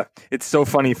swimmers. Yeah, it's so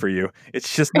funny for you.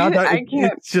 It's just not that.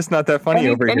 It's just not that funny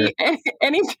over here.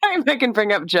 Anytime I can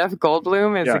bring up Jeff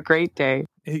Goldblum, it's a great day.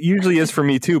 It usually is for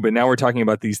me too, but now we're talking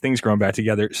about these things growing back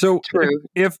together. So true.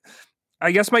 If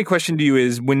I guess my question to you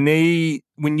is, when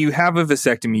you have a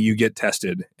vasectomy, you get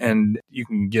tested, and you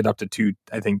can get up to 2,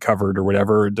 I think, covered or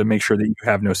whatever, to make sure that you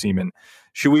have no semen.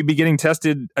 Should we be getting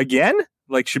tested again?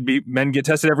 Like, should men get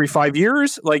tested every 5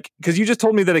 years? Like, because you just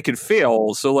told me that it could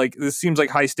fail. So like, this seems like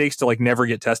high stakes to like never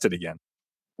get tested again.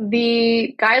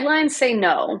 The guidelines say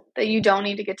no, that you don't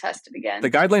need to get tested again. The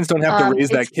guidelines don't have to raise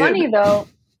that kid. Funny though.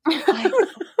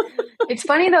 It's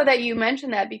funny though that you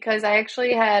mentioned that, because I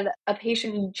actually had a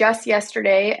patient just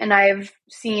yesterday, and I've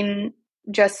seen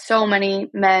just so many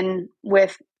men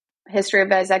with history of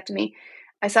vasectomy.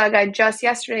 I saw a guy just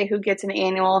yesterday who gets an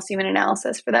annual semen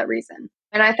analysis for that reason.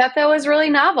 And I thought that was really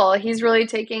novel. He's really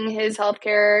taking his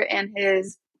healthcare and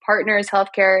his partner's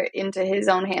healthcare into his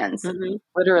own hands. Mm-hmm.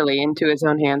 Literally into his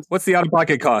own hands. What's the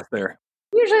out-of-pocket cost there?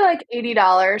 Usually like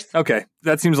 $80. Okay,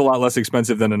 that seems a lot less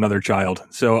expensive than another child.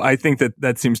 So I think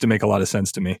that seems to make a lot of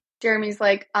sense to me. Jeremy's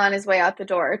like on his way out the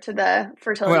door to the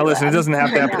fertility Well, listen, lab it doesn't have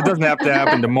to right happen. It now. doesn't have to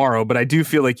happen tomorrow, but I do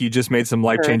feel like you just made some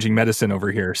life-changing medicine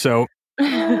over here. So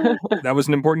that was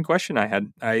an important question I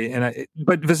had.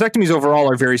 But vasectomies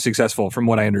overall are very successful from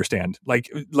what I understand. Like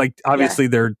obviously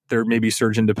they're maybe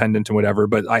surgeon dependent and whatever,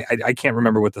 but I can't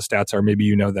remember what the stats are. Maybe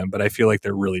you know them, but I feel like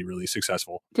they're really, really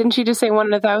successful. Didn't you just say 1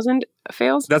 in 1,000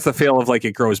 fails? That's the fail of like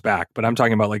it grows back, but I'm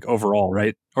talking about like overall,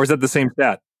 right? Or is that the same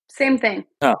stat? Same thing.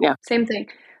 Oh. Yeah. Same thing.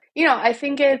 I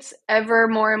think it's ever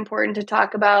more important to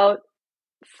talk about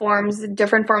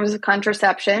different forms of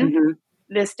contraception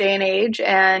this day and age.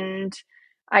 And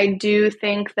I do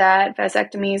think that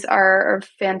vasectomies are a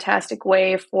fantastic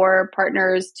way for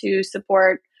partners to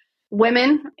support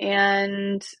women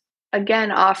and,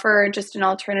 again, offer just an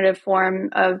alternative form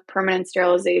of permanent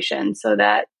sterilization so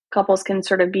that couples can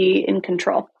sort of be in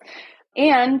control.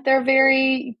 And they're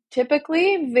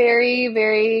typically very,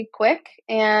 very quick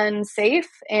and safe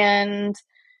and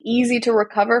easy to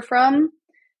recover from.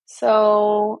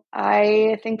 So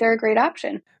I think they're a great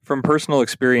option. From personal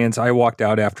experience, I walked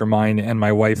out after mine, and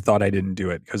my wife thought I didn't do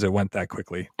it because it went that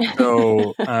quickly.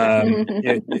 So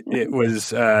it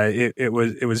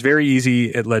was very easy.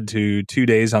 It led to 2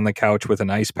 days on the couch with an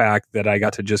ice pack that I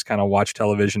got to just kind of watch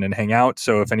television and hang out.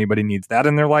 So if anybody needs that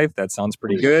in their life, that sounds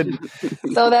pretty good.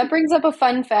 So that brings up a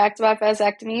fun fact about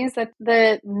vasectomies, that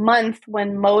the month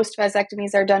when most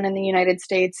vasectomies are done in the United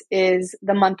States is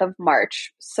the month of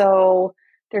March. So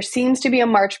there seems to be a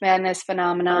March Madness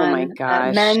phenomenon. Oh my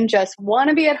gosh. Men just want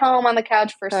to be at home on the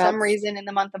couch for some reason in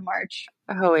the month of March.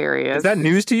 Hilarious. Is that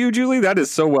news to you, Julie? That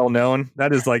is so well known.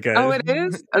 That is like Oh, it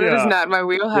is? That is not my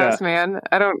wheelhouse, man.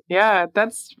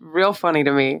 That's real funny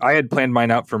to me. I had planned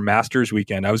mine out for Masters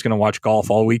weekend. I was going to watch golf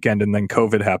all weekend, and then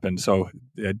COVID happened, so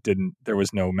there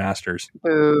was no Masters.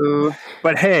 Ooh.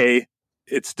 But hey,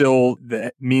 it's still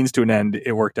the means to an end.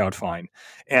 It worked out fine.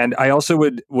 And I also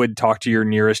would talk to your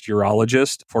nearest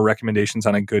urologist for recommendations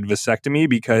on a good vasectomy,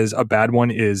 because a bad one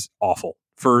is awful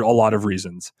for a lot of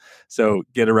reasons. So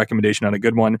get a recommendation on a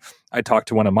good one. I talked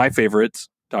to one of my favorites,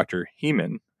 Dr.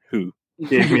 Hehemann, who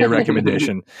gave me a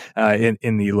recommendation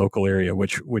in the local area,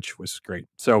 which was great.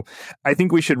 So I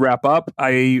think we should wrap up.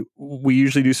 We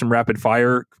usually do some rapid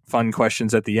fire fun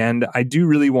questions at the end. I do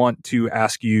really want to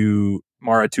ask you,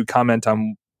 Marah, to comment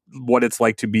on what it's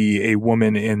like to be a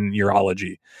woman in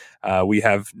urology. We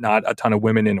have not a ton of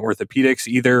women in orthopedics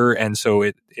either, and so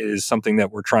it is something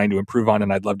that we're trying to improve on,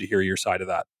 and I'd love to hear your side of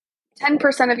that. 10%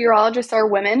 of urologists are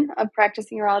women, of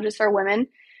practicing urologists are women.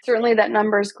 Certainly that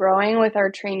number is growing with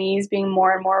our trainees being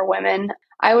more and more women.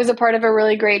 I was a part of a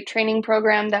really great training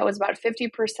program that was about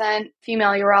 50%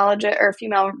 female urologist or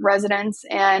female residents,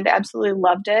 and absolutely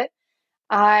loved it.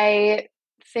 I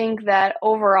think that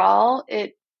overall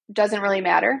it doesn't really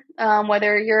matter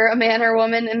whether you're a man or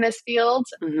woman in this field.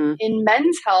 Mm-hmm. In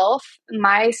men's health,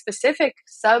 my specific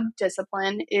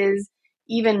sub-discipline is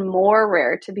even more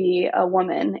rare to be a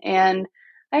woman. And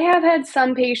I have had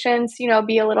some patients,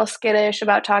 be a little skittish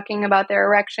about talking about their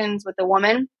erections with a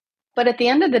woman. But at the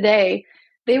end of the day,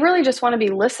 they really just want to be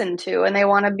listened to, and they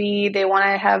want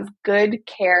to have good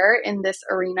care in this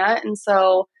arena. And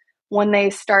so when they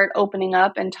start opening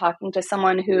up and talking to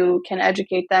someone who can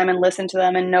educate them and listen to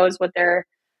them and knows what they're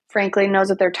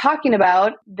talking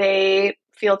about, they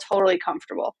feel totally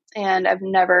comfortable. And I've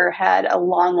never had a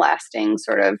long-lasting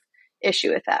sort of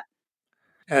issue with that.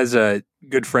 As a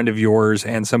good friend of yours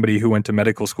and somebody who went to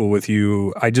medical school with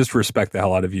you, I just respect the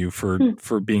hell out of you for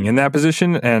being in that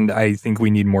position. And I think we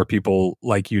need more people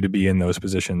like you to be in those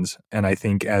positions. And I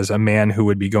think as a man who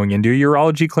would be going into a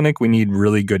urology clinic, we need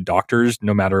really good doctors,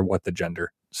 no matter what the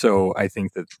gender. So I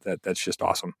think that's just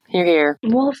awesome. Hear, hear.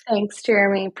 Well, thanks,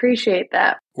 Jeremy. Appreciate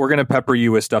that. We're going to pepper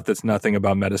you with stuff that's nothing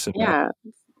about medicine. Yeah.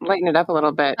 Lighten it up a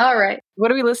little bit. All right. What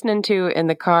are we listening to in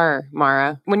the car,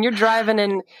 Marah? When you're driving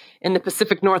in the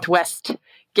Pacific Northwest,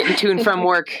 getting to and from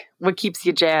work, what keeps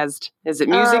you jazzed? Is it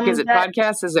music? Is it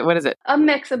podcasts? What is it? A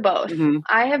mix of both. Mm-hmm.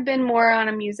 I have been more on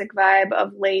a music vibe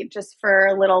of late, just for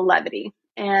a little levity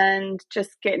and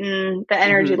just getting the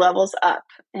energy levels up.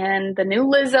 And the new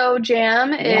Lizzo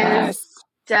jam is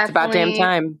definitely it's about damn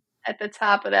time at the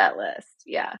top of that list.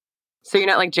 Yeah. So you're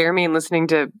not like Jeremy and listening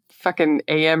to fucking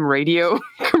AM radio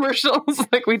commercials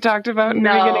like we talked about in the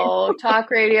beginning? No,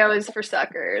 talk radio is for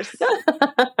suckers.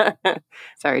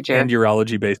 Sorry, Jeremy. And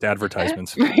urology-based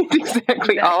advertisements.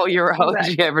 Exactly. All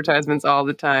urology advertisements all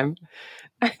the time.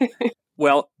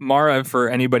 Well, Marah, for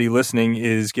anybody listening,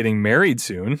 is getting married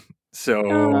soon. So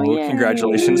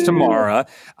congratulations to Marah.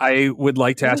 I would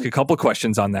like to ask a couple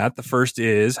questions on that. The first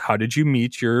is, how did you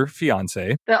meet your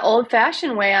fiance? The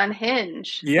old-fashioned way on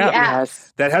Hinge. Yeah.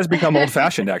 Yes. That has become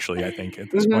old-fashioned, actually, I think,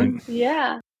 at this point.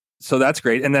 Yeah. So that's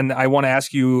great. And then I want to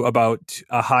ask you about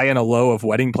a high and a low of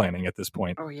wedding planning at this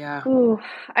point. Oh, yeah. Ooh,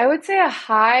 I would say a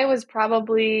high was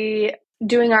probably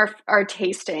doing our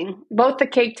tasting, both the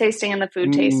cake tasting and the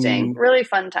food tasting. Really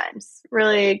fun times.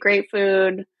 Really great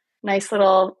food. Nice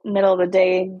little middle of the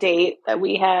day date that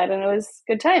we had, and it was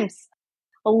good times.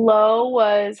 A low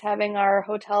was having our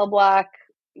hotel block,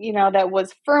 that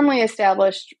was firmly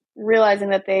established, realizing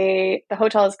that the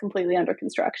hotel is completely under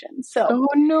construction. So, oh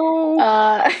no,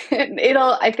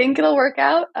 I think it'll work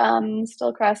out.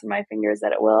 Still crossing my fingers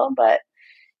that it will, but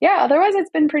yeah, otherwise it's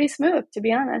been pretty smooth, to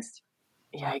be honest.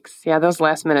 Yikes. Yeah, those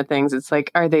last minute things. It's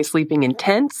like, are they sleeping in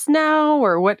tents now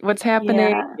or what's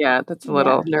happening? Yeah, that's a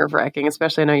little nerve wracking,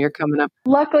 especially I know you're coming up.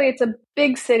 Luckily, it's a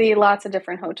big city, lots of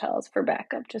different hotels for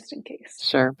backup, just in case.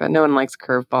 Sure, but no one likes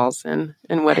curveballs in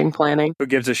wedding planning. Who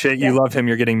gives a shit? You love him.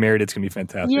 You're getting married. It's going to be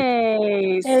fantastic.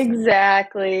 Yay.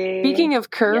 Exactly. Speaking of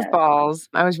curveballs,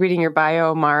 I was reading your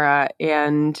bio, Marah,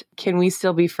 and can we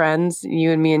still be friends,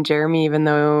 you and me and Jeremy, even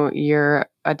though you're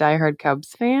a diehard Cubs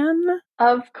fan?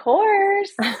 Of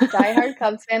course. Diehard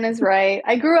Cubs fan is right.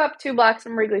 I grew up 2 blocks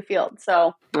from Wrigley Field,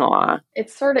 so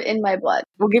it's sort of in my blood.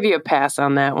 We'll give you a pass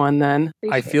on that one then.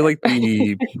 I feel like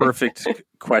the perfect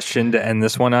question to end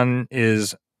this one on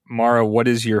is, Marah, what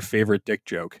is your favorite dick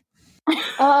joke?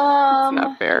 It's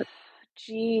not fair.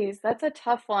 Geez, that's a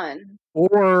tough one.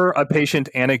 Or a patient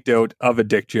anecdote of a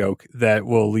dick joke that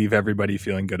will leave everybody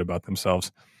feeling good about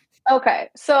themselves. Okay.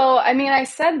 So, I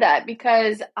said that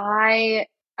because I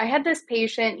had this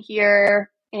patient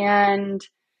here and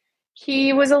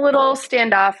he was a little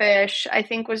standoffish. I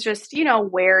think was just,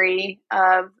 wary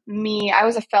of me. I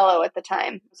was a fellow at the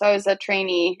time. So I was a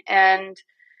trainee and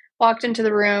walked into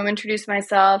the room, introduced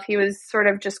myself. He was sort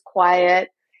of just quiet.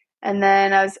 And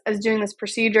then I was doing this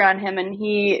procedure on him and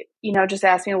he, just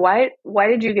asked me, why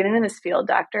did you get into this field,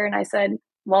 doctor? And I said,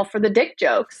 well, for the dick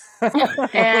jokes.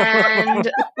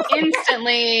 And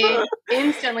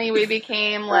instantly we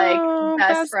became like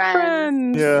best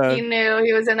friends. Yeah. He knew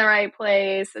he was in the right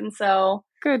place. And so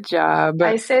good job.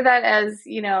 I say that as,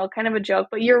 kind of a joke,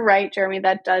 but you're right, Jeremy,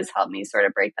 that does help me sort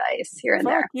of break the ice here and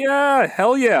there. Yeah.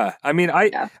 Hell yeah.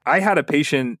 I had a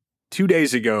patient 2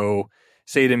 days ago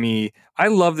say to me, I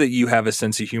love that you have a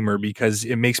sense of humor because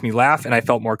it makes me laugh and I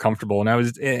felt more comfortable.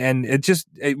 And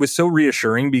it was so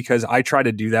reassuring because I try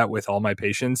to do that with all my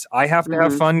patients. I have to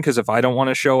have fun because if I don't want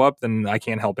to show up, then I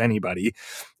can't help anybody.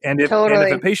 And if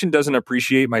a patient doesn't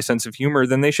appreciate my sense of humor,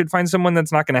 then they should find someone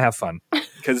that's not going to have fun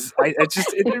because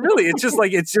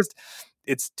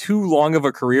it's too long of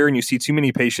a career and you see too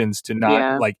many patients to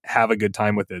not have a good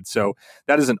time with it. So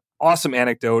that is an awesome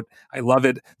anecdote. I love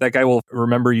it. That guy will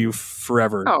remember you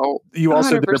forever. Oh, you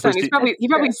also 100%. He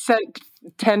probably sent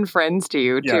 10 friends to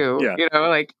you too. Yeah.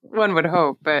 Like one would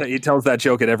hope. But he tells that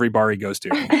joke at every bar he goes to.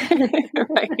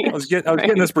 Right. I was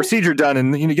getting this procedure done,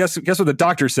 and guess what the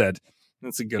doctor said.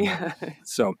 That's a good one.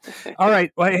 So, all right.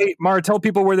 Well, hey, Marah, tell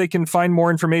people where they can find more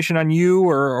information on you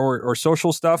or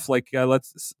social stuff. Like,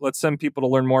 let's send people to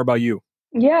learn more about you.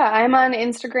 Yeah, I'm on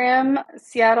Instagram,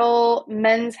 Seattle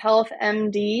Men's Health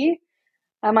MD.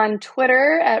 I'm on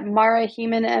Twitter at Marah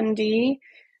Hehemann MD.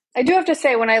 I do have to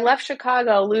say, when I left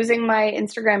Chicago, losing my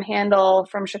Instagram handle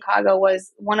from Chicago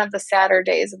was one of the sadder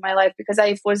days of my life because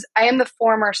I am the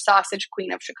former sausage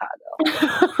queen of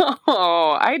Chicago.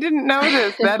 Oh, I didn't know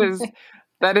this.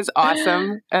 That is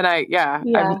awesome. And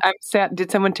I'm sad.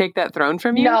 Did someone take that throne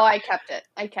from you? No, I kept it.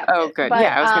 Oh, good. But,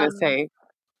 I was going to say.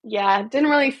 Yeah, it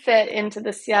didn't really fit into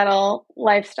the Seattle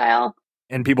lifestyle.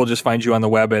 And people just find you on the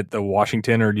web at the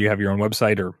Washington, or do you have your own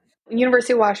website? Or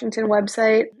University of Washington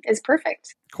website is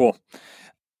perfect. Cool.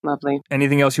 Lovely.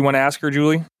 Anything else you want to ask her,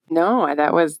 Julie? No,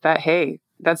 hey,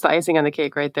 that's the icing on the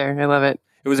cake right there. I love it.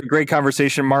 It was a great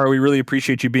conversation, Marah. We really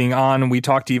appreciate you being on. We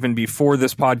talked even before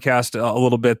this podcast a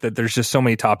little bit that there's just so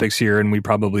many topics here, and we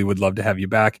probably would love to have you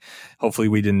back. Hopefully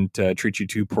we didn't treat you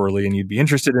too poorly and you'd be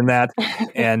interested in that.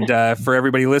 And for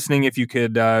everybody listening, if you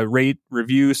could rate,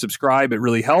 review, subscribe, it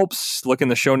really helps. Look in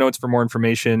the show notes for more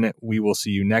information. We will see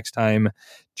you next time.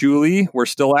 Julie, we're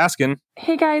still asking.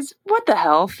 Hey guys, what the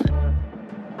health?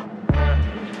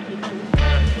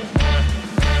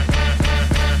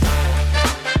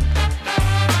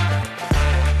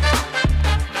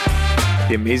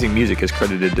 The amazing music is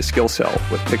credited to SkillCell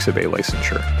with Pixabay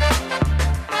licensure.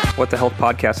 What the Health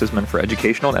podcast is meant for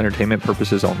educational and entertainment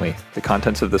purposes only. The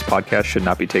contents of this podcast should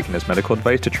not be taken as medical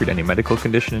advice to treat any medical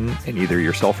condition in either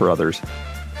yourself or others.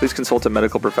 Please consult a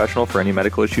medical professional for any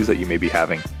medical issues that you may be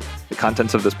having. The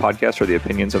contents of this podcast are the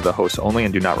opinions of the hosts only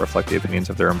and do not reflect the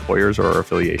opinions of their employers or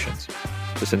affiliations.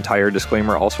 This entire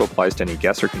disclaimer also applies to any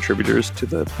guests or contributors to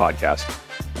the podcast.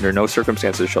 Under no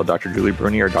circumstances shall Dr. Julie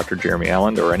Bruni or Dr. Jeremy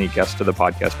Allen or any guest to the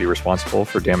podcast be responsible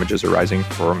for damages arising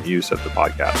from use of the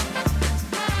podcast.